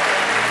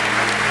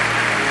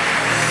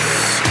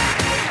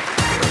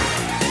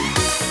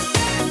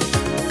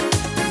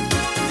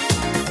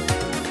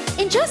 Nick.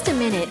 In just a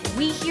minute,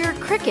 we hear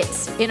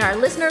crickets in our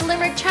Listener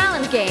Limerick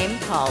Challenge game.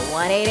 Call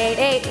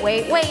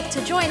 1-888-WAIT-WAIT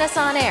to join us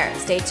on air.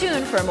 Stay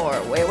tuned for more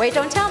Wait, Wait,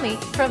 Don't Tell Me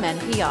from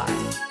NPR.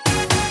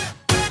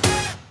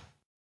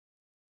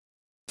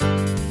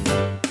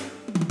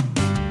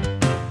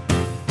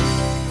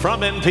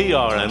 From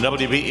NPR and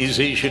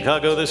WBEZ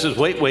Chicago, this is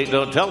Wait, Wait,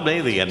 Don't Tell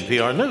Me, the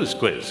NPR News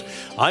Quiz.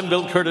 I'm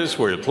Bill Curtis.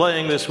 We're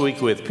playing this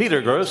week with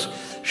Peter Gross,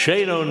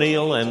 Shane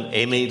O'Neill, and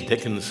Amy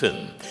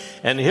Dickinson.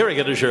 And here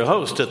again is your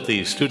host at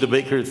the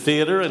Studebaker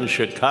Theater in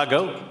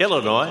Chicago,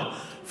 Illinois.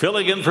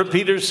 Filling in for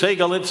Peter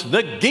Sagal, it's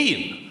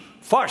Negin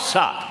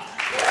Farsad.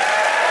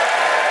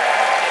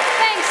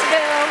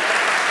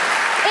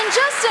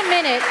 Just a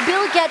minute,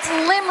 Bill gets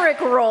limerick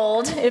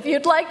rolled. If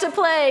you'd like to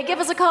play, give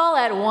us a call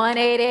at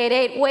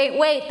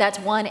 1-888-WAIT-WAIT. That's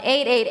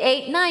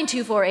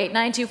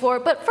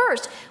 1-888-924-8924. But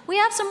first, we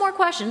have some more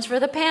questions for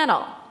the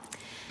panel.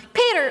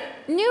 Peter,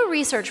 new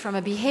research from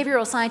a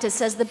behavioral scientist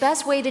says the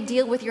best way to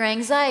deal with your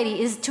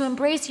anxiety is to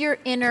embrace your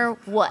inner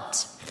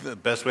what? The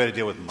best way to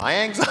deal with my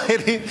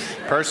anxiety,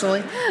 personally,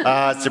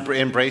 is to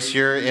embrace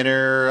your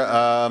inner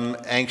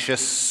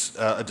anxious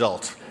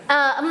adult.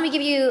 I'm going to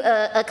give you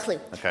a clue.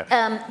 Okay.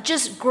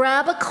 Just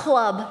grab a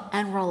club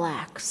and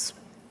relax.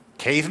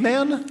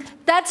 Caveman?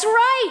 That's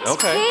right.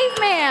 Okay.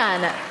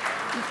 Caveman.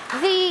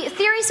 The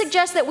theory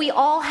suggests that we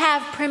all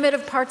have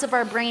primitive parts of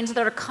our brains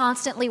that are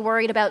constantly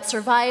worried about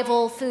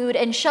survival, food,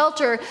 and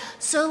shelter.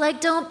 So,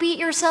 don't beat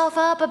yourself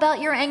up about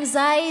your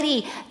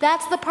anxiety.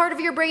 That's the part of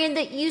your brain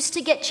that used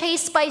to get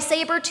chased by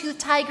saber-toothed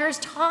tigers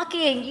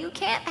talking. You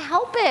can't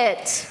help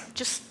it.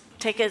 Just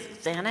take a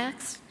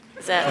Xanax?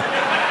 Is that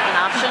an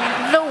option?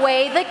 The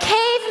way the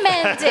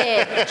cavemen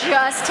did.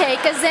 Just take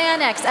a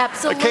Xanax.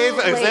 Absolutely. A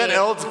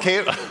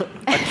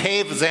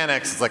cave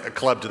Xanax is like a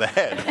club to the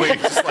head, where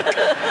you just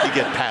you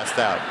get passed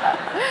out.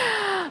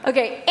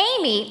 Okay,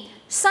 Amy,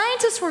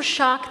 scientists were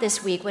shocked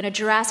this week when a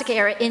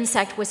Jurassic-era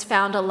insect was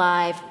found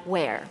alive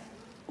where?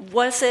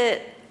 Was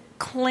it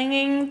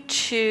clinging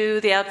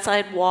to the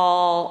outside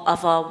wall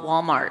of a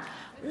Walmart?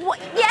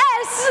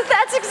 Yes,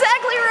 that's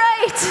exactly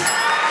right.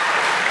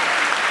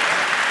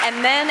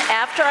 And then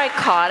after I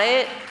caught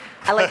it,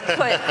 I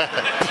put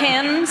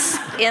pins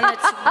in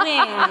its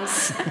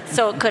wings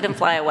so it couldn't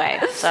fly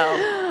away.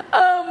 So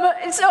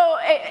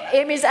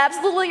Amy's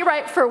absolutely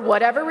right for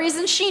whatever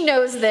reason she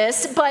knows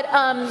this, but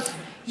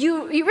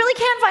you really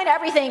can't find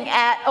everything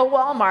at a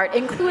Walmart,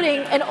 including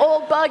an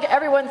old bug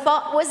everyone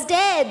thought was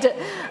dead.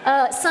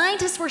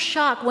 Scientists were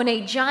shocked when a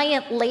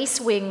giant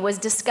lacewing was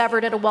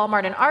discovered at a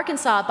Walmart in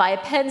Arkansas by a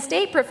Penn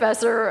State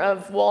professor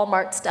of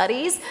Walmart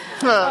studies.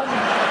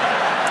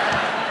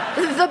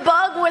 The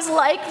bug was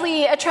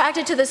likely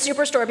attracted to the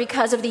superstore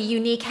because of the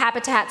unique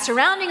habitat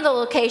surrounding the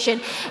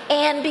location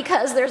and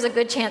because there's a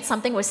good chance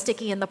something was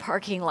sticky in the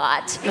parking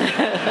lot.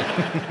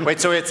 Wait,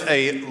 so it's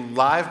a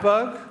live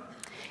bug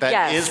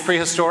that is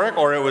prehistoric,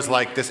 or it was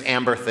this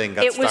amber thing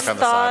got stuck on the side of it? It was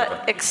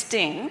thought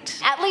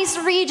extinct. At least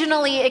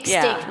regionally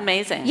extinct. Yeah,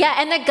 amazing. Yeah,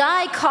 and the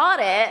guy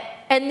caught it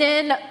and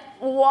then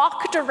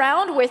walked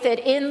around with it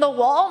in the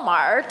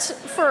Walmart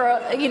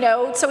for,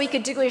 so he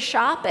could do his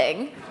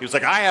shopping. He was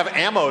like, I have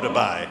ammo to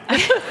buy.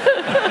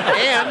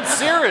 And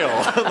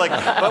cereal.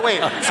 But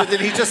wait, so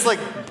did he just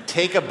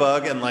take a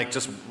bug and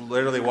just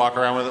literally walk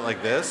around with it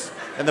like this?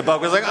 And the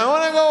bug was like, I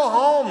want to go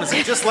home. So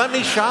just let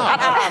me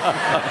shop.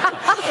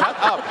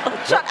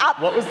 Shut up.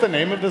 What was the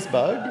name of this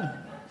bug?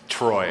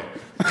 Troy.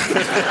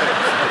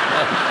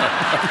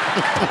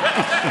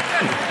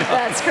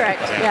 That's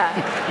correct,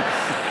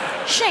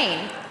 yeah.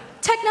 Shane,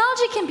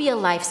 technology can be a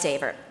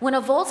lifesaver. When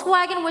a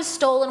Volkswagen was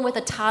stolen with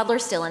a toddler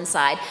still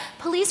inside,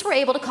 police were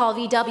able to call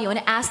VW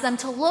and ask them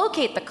to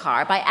locate the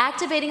car by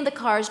activating the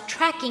car's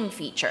tracking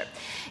feature.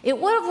 It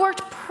would have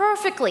worked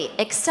perfectly,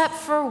 except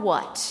for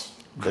what?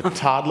 The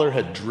toddler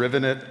had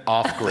driven it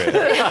off-grid.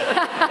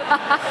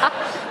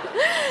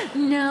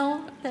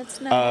 No,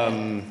 that's not.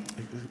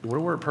 Would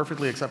have worked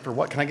perfectly except for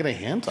what? Can I get a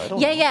hint? I don't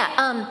know.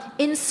 Yeah.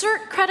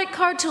 Insert credit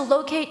card to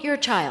locate your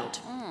child.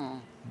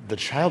 The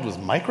child was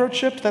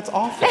microchipped? That's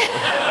awful.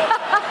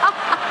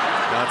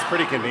 That's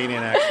pretty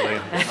convenient, actually,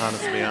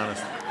 to be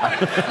honest.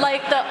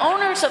 The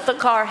owners of the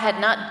car had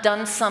not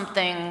done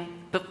something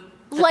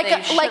like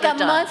a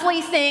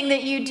monthly thing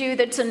that you do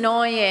that's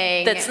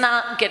annoying. That's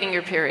not getting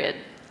your period.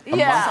 Something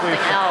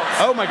else.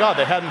 Oh my God,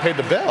 they hadn't paid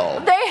the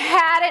bill. They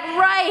had it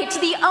right.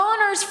 The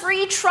owner's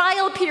free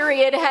trial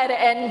period had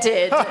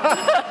ended.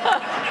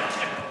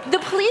 The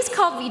police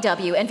called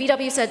VW, and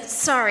VW said,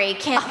 sorry,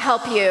 can't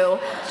help you.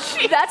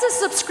 That's a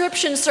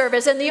subscription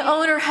service, and the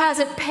owner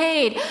hasn't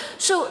paid.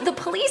 So the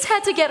police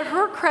had to get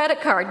her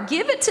credit card,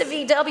 give it to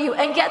VW,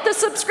 and get the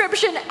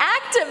subscription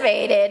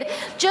activated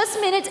just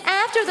minutes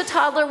after the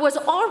toddler was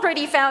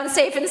already found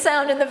safe and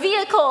sound in the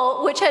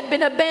vehicle, which had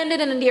been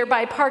abandoned in a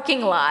nearby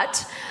parking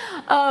lot.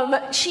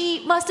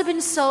 She must have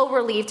been so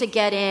relieved to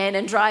get in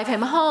and drive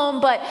him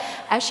home, but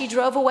as she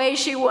drove away,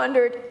 she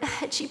wondered,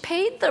 had she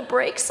paid the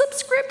brake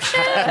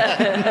subscription?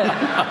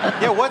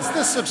 Yeah, what's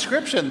the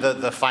subscription?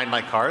 The Find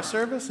My Car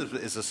service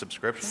is a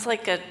subscription? It's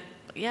like a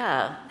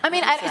Yeah. I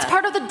mean, it's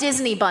part of the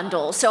Disney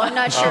bundle, so I'm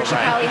not sure she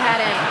probably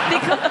had it.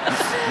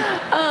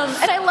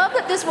 And I love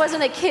that this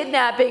wasn't a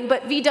kidnapping,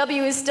 but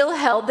VW has still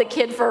held the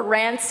kid for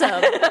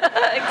ransom.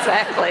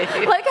 Exactly.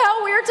 Like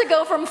how weird to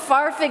go from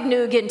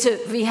Farfignugan to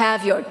we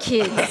have your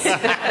kids.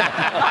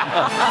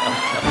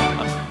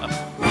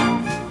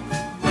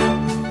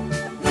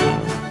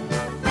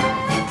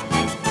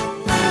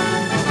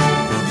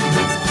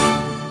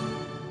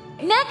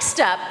 Next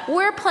up,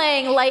 we're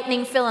playing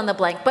Lightning Fill in the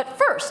Blank. But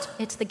first,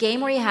 it's the game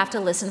where you have to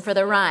listen for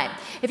the rhyme.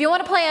 If you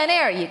want to play on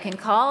air, you can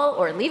call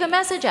or leave a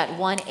message at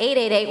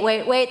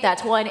 1-888-WAIT-WAIT.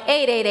 That's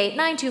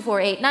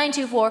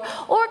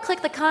 1-888-924-8924. Or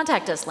click the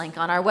Contact Us link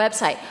on our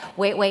website,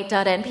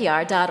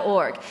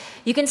 waitwait.npr.org.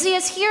 You can see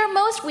us here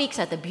most weeks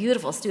at the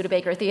beautiful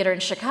Studebaker Theater in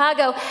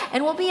Chicago,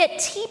 and we'll be at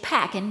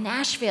TPAC in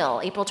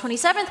Nashville, April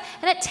 27th,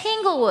 and at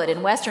Tanglewood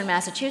in Western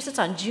Massachusetts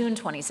on June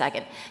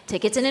 22nd.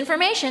 Tickets and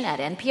information at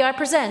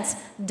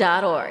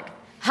nprpresents.org.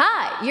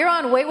 Hi, you're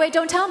on Wait, Wait,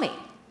 Don't Tell Me.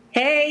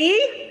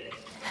 Hey,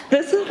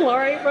 this is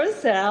Laurie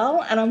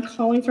Roselle, and I'm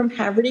calling from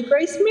Haverty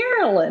Grace,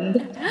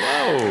 Maryland.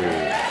 Whoa,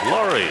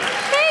 Laurie.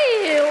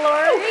 Hey,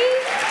 Laurie.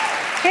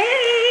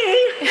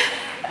 Hey.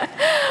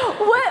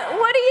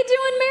 What do you do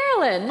in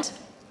Maryland?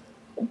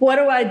 What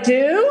do I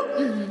do?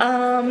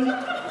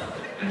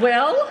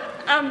 Well,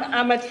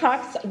 I'm a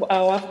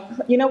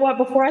you know what?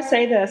 Before I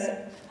say this,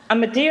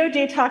 I'm a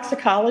DoD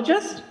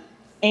toxicologist,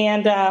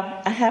 and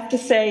I have to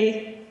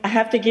say, I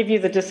have to give you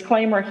the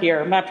disclaimer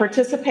here. My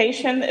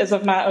participation is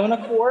of my own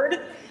accord,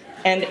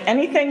 and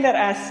anything that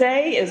I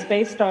say is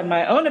based on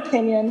my own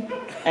opinion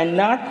and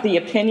not the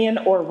opinion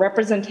or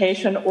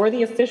representation or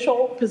the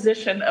official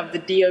position of the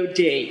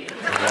DoD.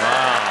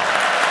 Wow.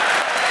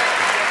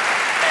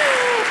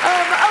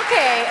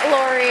 Okay,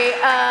 Laurie,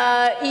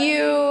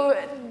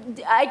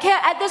 I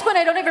can't, at this point,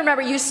 I don't even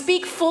remember. You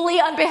speak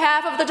fully on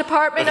behalf of the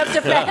Department of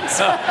Defense?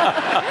 No,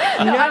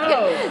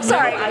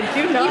 sorry. I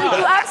do not.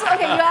 You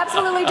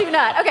absolutely do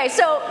not. Okay,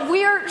 so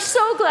we're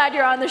so glad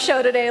you're on the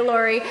show today,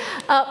 Laurie.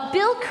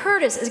 Bill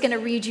Curtis is going to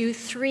read you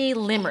 3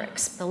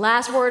 limericks. The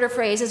last word or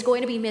phrase is going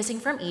to be missing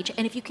from each,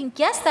 and if you can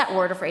guess that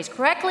word or phrase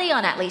correctly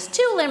on at least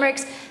 2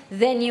 limericks,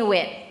 then you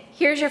win.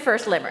 Here's your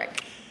first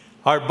limerick.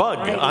 Our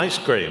bug ice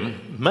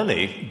cream,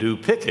 many do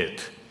pick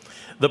it.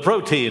 The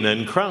protein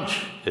and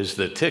crunch is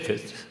the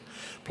ticket.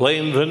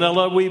 Plain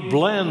vanilla we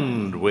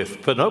blend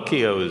with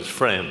Pinocchio's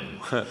friend.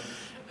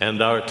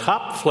 And our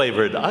top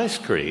flavored ice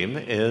cream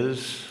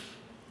is...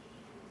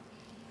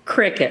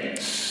 Cricket.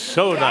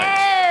 So nice.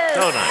 Yes.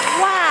 So nice.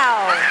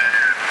 Wow.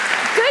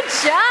 Good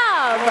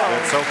job.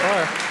 Good so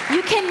far.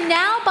 You can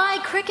now buy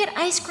Cricket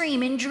ice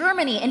cream in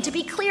Germany. And to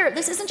be clear,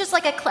 this isn't just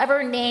like a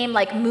clever name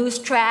like Moose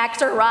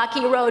Tracks or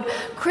Rocky Road.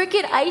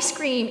 Cricket ice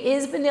cream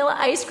is vanilla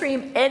ice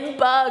cream and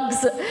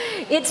bugs.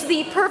 It's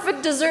the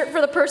perfect dessert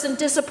for the person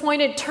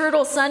disappointed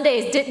Turtle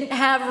Sundays didn't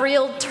have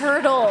real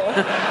turtle.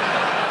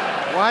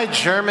 Why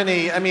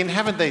Germany? I mean,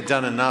 haven't they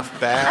done enough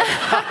bad?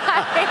 I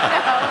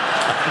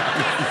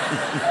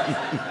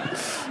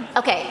know.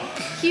 Okay,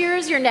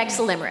 here's your next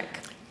limerick.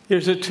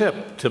 Here's a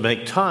tip to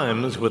make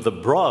times with the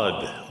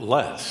broad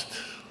last.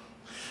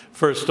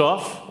 First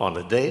off, on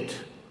a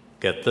date,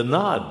 get the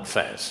nod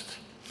fast.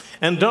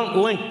 And don't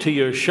link to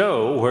your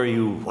show where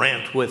you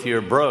rant with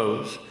your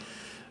bros.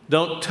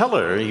 Don't tell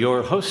her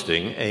you're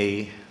hosting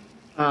a...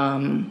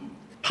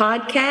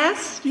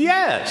 podcast?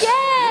 Yes.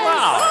 Yes.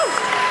 Wow.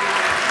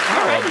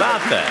 How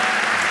about that?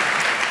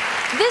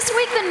 This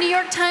week, the New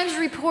York Times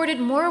reported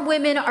more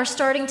women are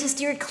starting to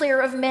steer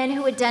clear of men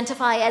who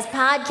identify as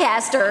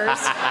podcasters.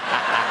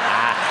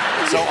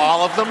 So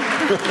all of them?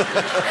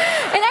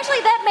 And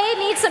actually, that may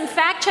need some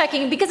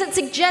fact-checking because it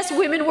suggests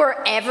women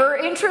were ever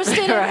interested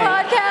in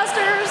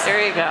podcasters.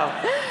 There you go.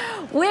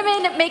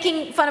 Women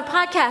making fun of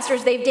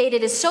podcasters they've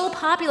dated is so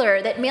popular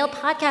that male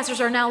podcasters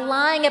are now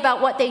lying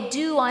about what they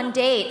do on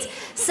dates.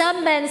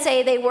 Some men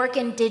say they work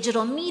in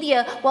digital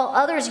media, while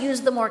others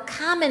use the more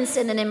common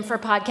synonym for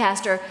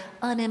podcaster,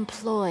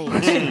 unemployed. All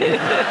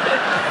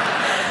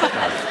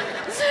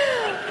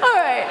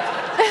right.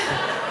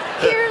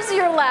 Here's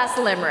your last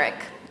limerick.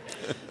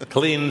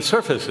 Clean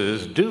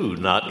surfaces do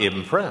not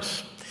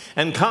impress,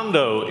 and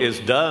condo is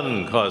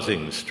done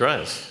causing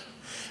stress.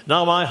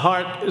 Now my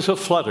heart is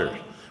aflutter.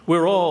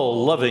 We're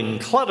all loving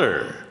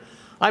clutter.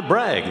 I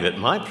brag that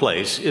my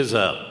place is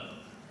a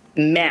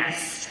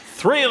mess.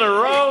 3 in a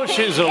row.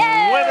 She's a winner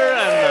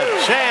and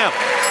the champ.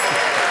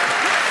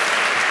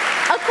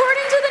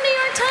 According to the New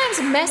York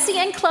Times, messy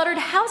and cluttered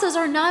houses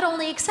are not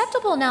only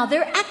acceptable now,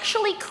 they're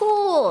actually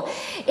cool.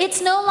 It's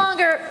no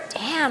longer,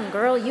 damn,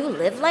 girl, you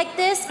live like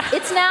this.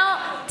 It's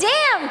now,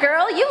 damn,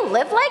 girl, you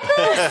live like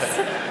this.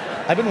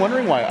 I've been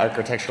wondering why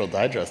Architectural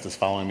Digest is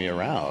following me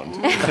around.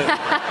 Bill,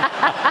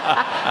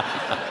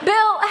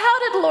 how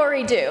did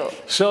Laurie do?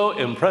 So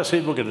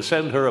impressive, we're going to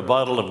send her a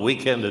bottle of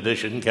Weekend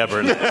Edition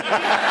Cabernet.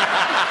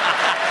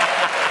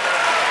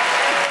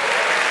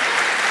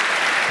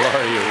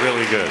 Laurie, you're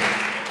really good.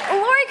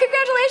 Laurie,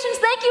 congratulations.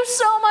 Thank you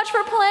so much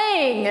for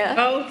playing.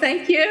 Oh,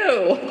 thank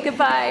you.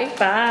 Goodbye.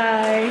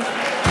 Bye.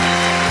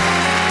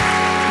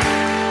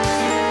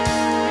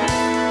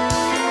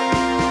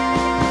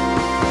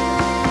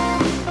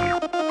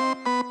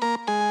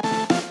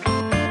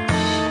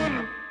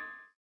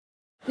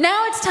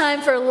 it's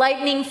time for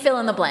lightning fill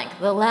in the blank,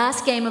 the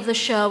last game of the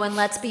show, and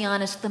let's be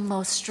honest, the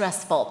most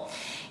stressful.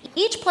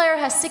 Each player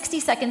has 60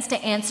 seconds to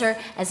answer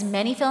as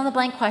many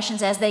fill-in-the-blank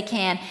questions as they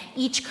can.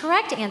 Each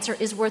correct answer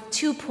is worth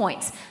 2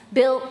 points.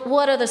 Bill,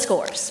 what are the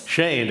scores?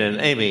 Shane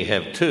and Amy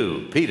have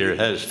 2. Peter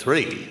has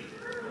 3.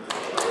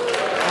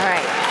 All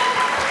right.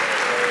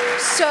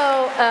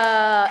 So,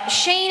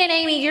 Shane and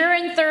Amy, you're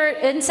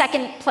in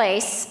second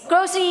place.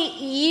 Grocie,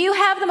 you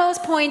have the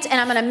most points, and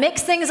I'm going to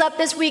mix things up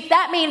this week.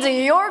 That means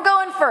you're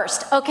going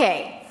first.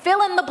 Okay,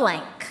 fill in the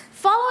blank.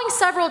 Following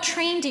several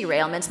train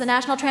derailments, the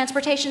National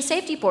Transportation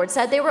Safety Board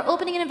said they were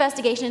opening an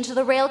investigation into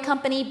the rail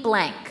company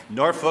blank.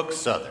 Norfolk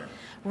Southern.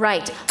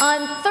 Right.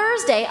 On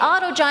Thursday,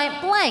 auto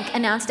giant blank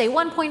announced a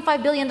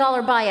 $1.5 billion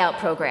buyout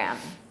program.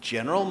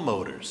 General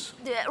Motors.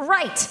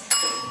 Right.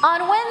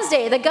 On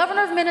Wednesday, the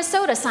governor of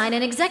Minnesota signed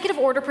an executive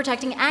order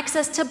protecting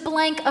access to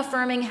blank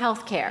affirming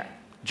health care.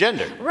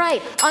 Gender.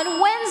 Right. On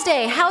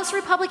Wednesday, House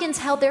Republicans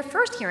held their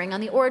first hearing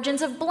on the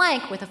origins of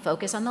blank with a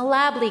focus on the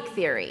lab leak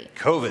theory.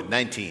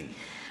 COVID-19.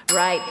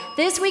 Right.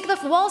 This week, the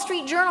Wall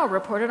Street Journal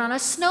reported on a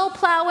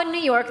snowplow in New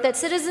York that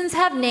citizens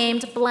have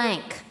named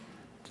blank.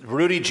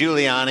 Rudy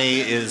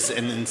Giuliani is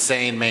an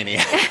insane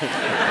maniac.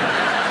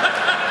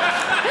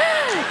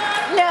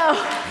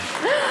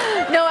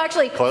 No,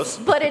 actually. Close?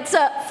 But it's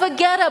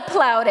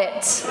forget-a-plowed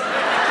it.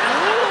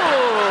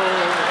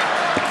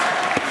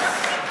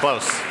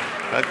 Close.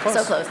 Close.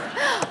 So close.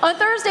 On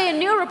Thursday, a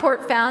new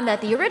report found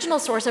that the original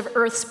source of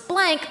Earth's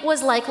blank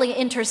was likely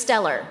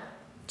interstellar.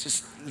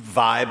 Just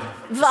vibe.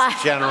 Vibe.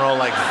 Just general,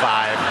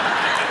 vibe.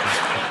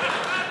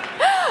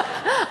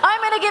 I'm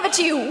going to give it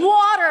to you.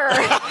 Water.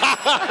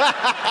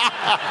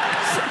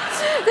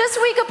 This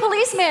week, a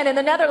policeman in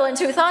the Netherlands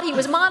who thought he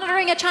was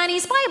monitoring a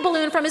Chinese spy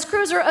balloon from his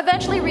cruiser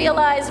eventually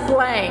realized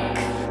blank.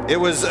 It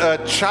was a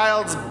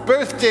child's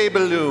birthday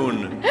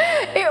balloon.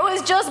 It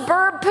was just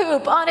bird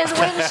poop on his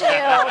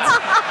windshield.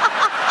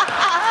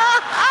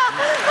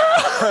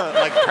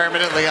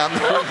 Permanently on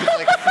the...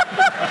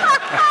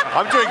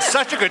 I'm doing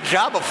such a good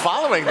job of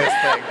following this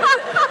thing.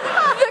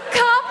 The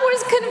cop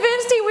was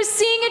convinced he was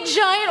seeing a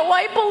giant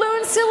white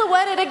balloon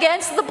silhouetted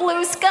against the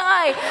blue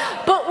sky,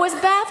 but was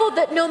baffled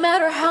that no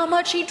matter how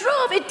much he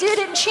drove, it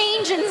didn't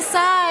change in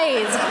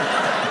size.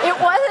 It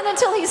wasn't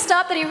until he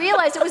stopped that he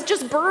realized it was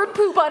just bird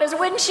poop on his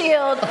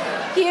windshield.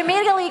 He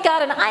immediately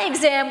got an eye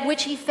exam,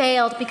 which he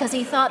failed because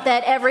he thought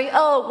that every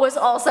O was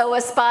also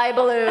a spy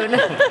balloon.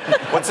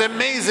 What's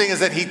amazing is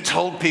that he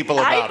told people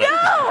about it. I know!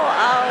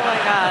 Oh, my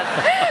God.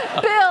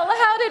 Bill,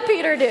 how did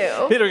Peter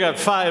do? Peter got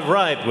 5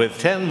 right with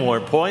 10 more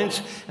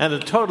points and a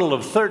total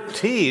of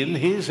 13.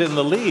 He's in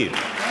the lead.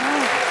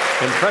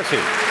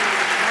 Impressive.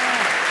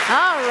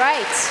 All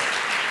right.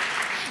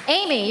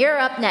 Amy, you're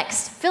up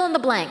next. Fill in the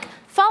blank.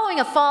 Following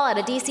a fall at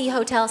a D.C.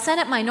 hotel,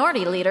 Senate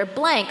Minority Leader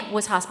blank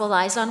was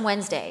hospitalized on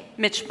Wednesday.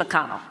 Mitch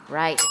McConnell.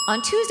 Right.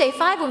 On Tuesday,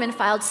 5 women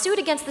filed suit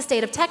against the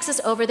state of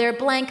Texas over their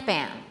blank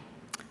ban.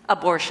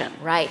 Abortion.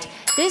 Right.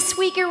 This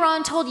week,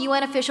 Iran told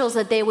UN officials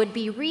that they would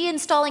be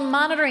reinstalling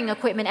monitoring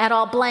equipment at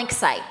all blank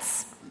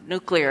sites.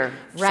 Nuclear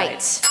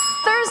Right. sites.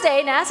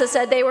 Thursday, NASA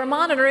said they were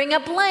monitoring a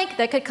blank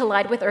that could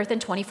collide with Earth in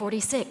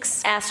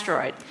 2046.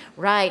 Asteroid.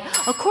 Right.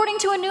 According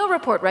to a new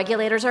report,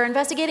 regulators are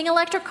investigating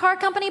electric car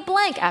company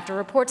blank after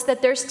reports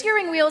that their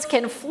steering wheels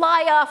can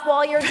fly off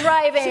while you're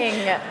driving.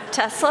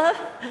 Tesla?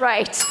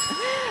 Right.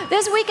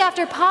 This week,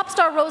 after pop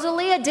star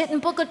Rosalia didn't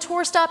book a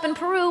tour stop in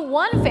Peru,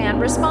 one fan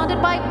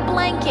responded by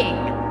blanking.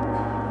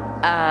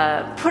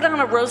 Put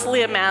on a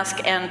Rosalia mask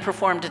and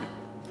performed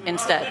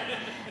instead.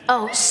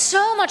 Oh,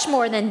 so much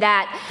more than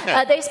that.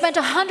 They spent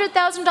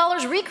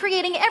 $100,000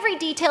 recreating every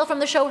detail from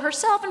the show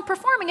herself and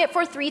performing it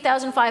for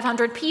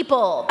 3,500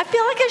 people. I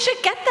feel like I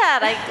should get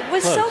that. I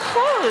was so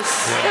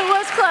close. It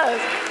was close.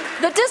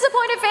 The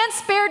disappointed fans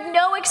spared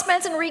no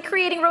expense in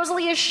recreating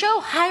Rosalia's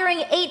show,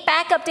 hiring 8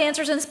 backup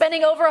dancers and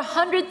spending over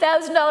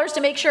 $100,000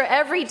 to make sure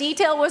every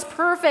detail was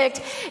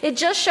perfect. It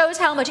just shows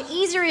how much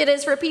easier it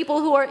is for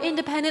people who are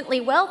independently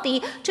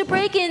wealthy to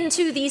break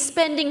into the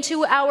spending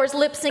 2 hours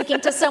lip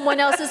syncing to someone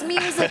else's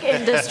music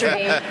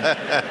industry.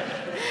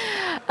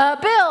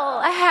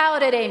 Bill, how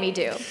did Amy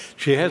do?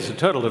 She has a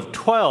total of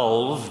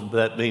 12.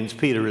 That means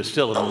Peter is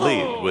still in the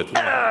lead with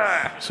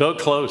 1. So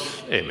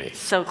close, Amy.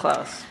 So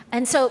close.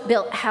 And so,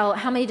 Bill,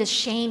 how many does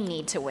Shane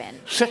need to win?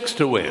 6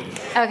 to win.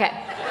 Okay.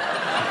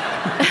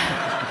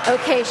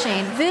 Okay,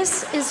 Shane,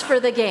 this is for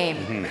the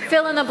game.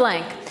 Fill in the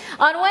blank.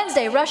 On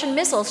Wednesday, Russian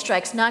missile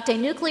strikes knocked a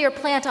nuclear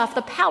plant off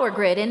the power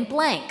grid in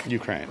blank.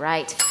 Ukraine.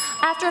 Right.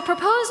 After a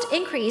proposed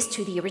increase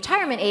to the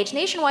retirement age,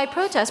 nationwide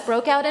protests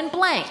broke out in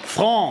blank.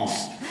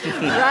 France.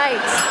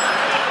 Right.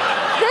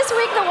 This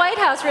week, the White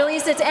House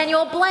released its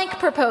annual blank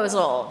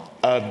proposal.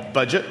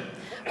 Budget.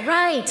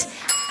 Right.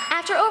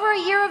 After over a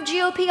year of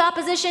GOP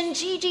opposition,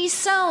 Gigi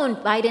Sohn,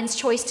 Biden's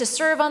choice to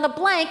serve on the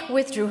blank,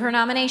 withdrew her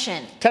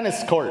nomination.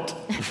 Tennis court.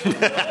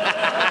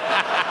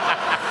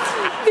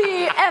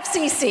 The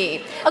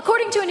FCC.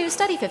 According to a new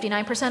study,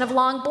 59% of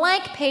long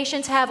blank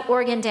patients have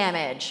organ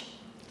damage.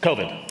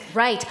 COVID.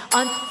 Right.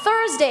 On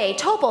Thursday,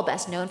 Topol,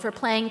 best known for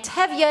playing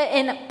Tevye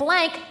in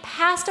Blank,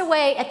 passed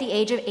away at the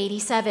age of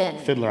 87.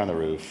 Fiddler on the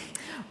Roof.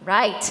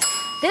 Right.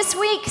 This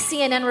week,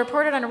 CNN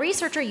reported on a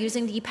researcher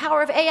using the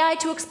power of AI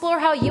to explore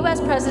how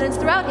U.S. presidents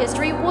throughout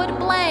history would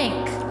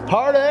blank.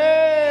 Party!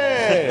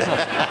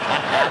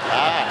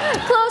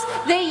 Close.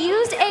 They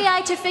used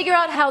AI to figure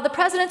out how the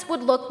presidents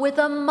would look with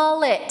a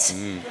mullet.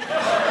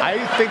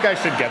 I think I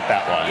should get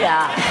that one.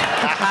 Yeah.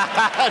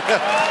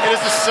 It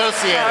is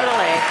associated.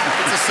 Totally.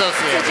 It's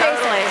associated.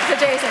 It's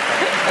adjacent.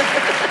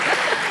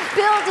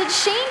 Bill, did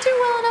Shane do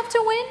well enough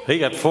to win? He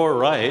got 4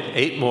 right,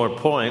 8 more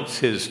points.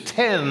 His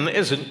 10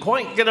 isn't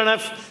quite good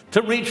enough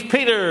to reach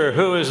Peter,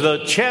 who is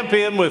the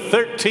champion with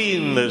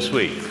 13 this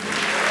week.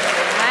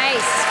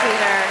 Nice,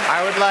 Peter.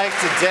 I would like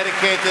to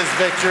dedicate this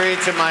victory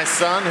to my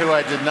son, who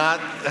I did not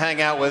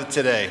hang out with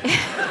today.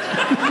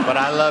 But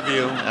I love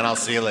you, and I'll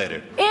see you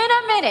later. In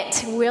a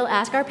minute, we'll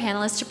ask our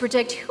panelists to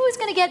predict who is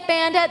going to get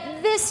banned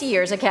at this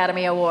year's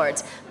Academy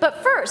Awards.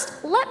 But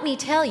first, let me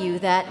tell you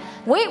that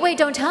Wait, Wait,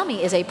 Don't Tell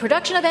Me is a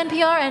production of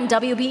NPR and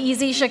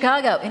WBEZ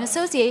Chicago in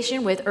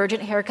association with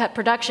Urgent Haircut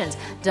Productions,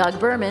 Doug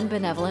Berman,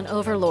 Benevolent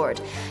Overlord.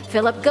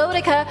 Philip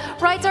Godica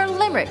writes our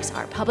limericks.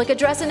 Our public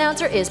address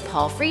announcer is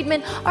Paul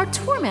Friedman. Our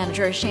tour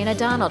manager is Shayna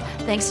Donald.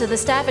 Thanks to the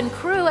staff and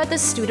crew at the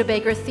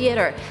Studebaker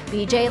Theater.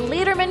 BJ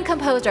Liederman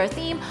composed our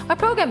theme. Our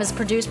program is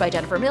produced by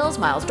Jennifer Mills,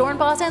 Miles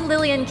Dornbos, and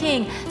Lillian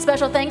King.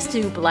 Special thanks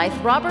to Blythe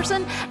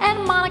Robertson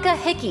and Monica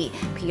Hickey.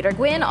 Peter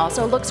Gwynn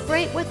also looks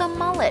great with a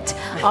mullet.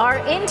 Our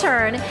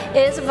intern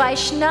is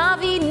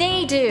Vaishnavi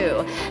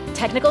Naidu.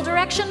 Technical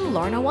direction,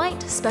 Lorna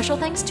White. Special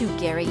thanks to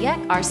Gary Yeck.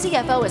 Our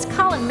CFO is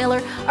Colin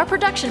Miller. Our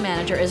production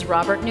manager is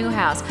Robert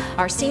Newhouse.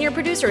 Our senior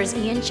producer is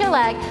Ian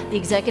Chillag. The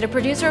executive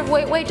producer of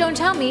Wait, Wait, Don't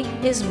Tell Me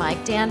is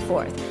Mike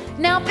Danforth.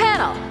 Now,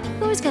 panel,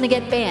 who's going to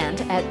get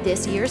banned at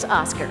this year's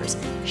Oscars?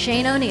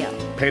 Shane O'Neill.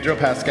 Pedro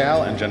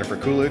Pascal and Jennifer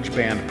Coolidge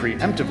banned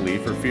preemptively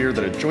for fear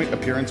that a joint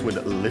appearance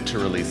would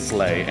literally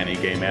slay any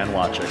gay man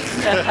watching.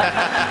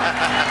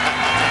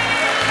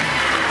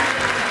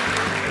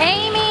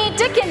 Amy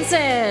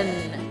Dickinson.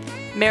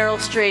 Meryl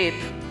Streep.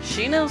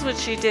 She knows what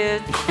she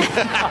did.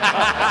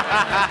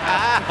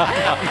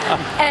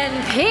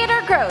 And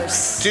Peter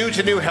Gross. Due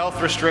to new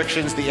health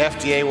restrictions, the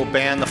FDA will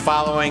ban the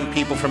following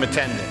people from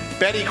attending: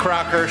 Betty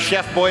Crocker,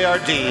 Chef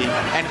Boyardee,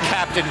 and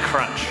Captain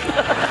Crunch.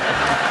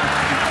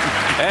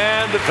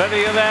 And if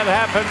any of that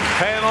happens,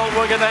 panel,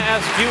 we're going to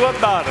ask you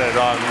about it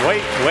on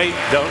Wait, Wait,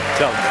 Don't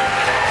Tell Me.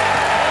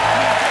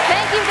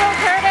 Thank you, Bill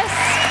Curtis.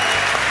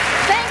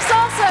 Thanks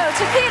also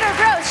to Peter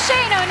Gross,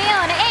 Shane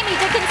O'Neill, and Amy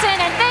Dickinson,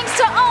 and thanks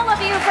to all of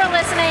you for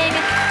listening.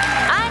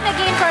 I'm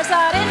Nagin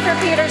Farsad in for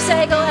Peter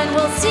Sagal, and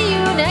we'll see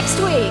you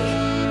next week.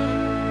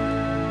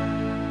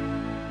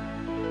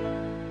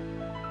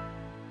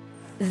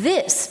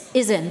 This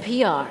is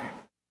NPR.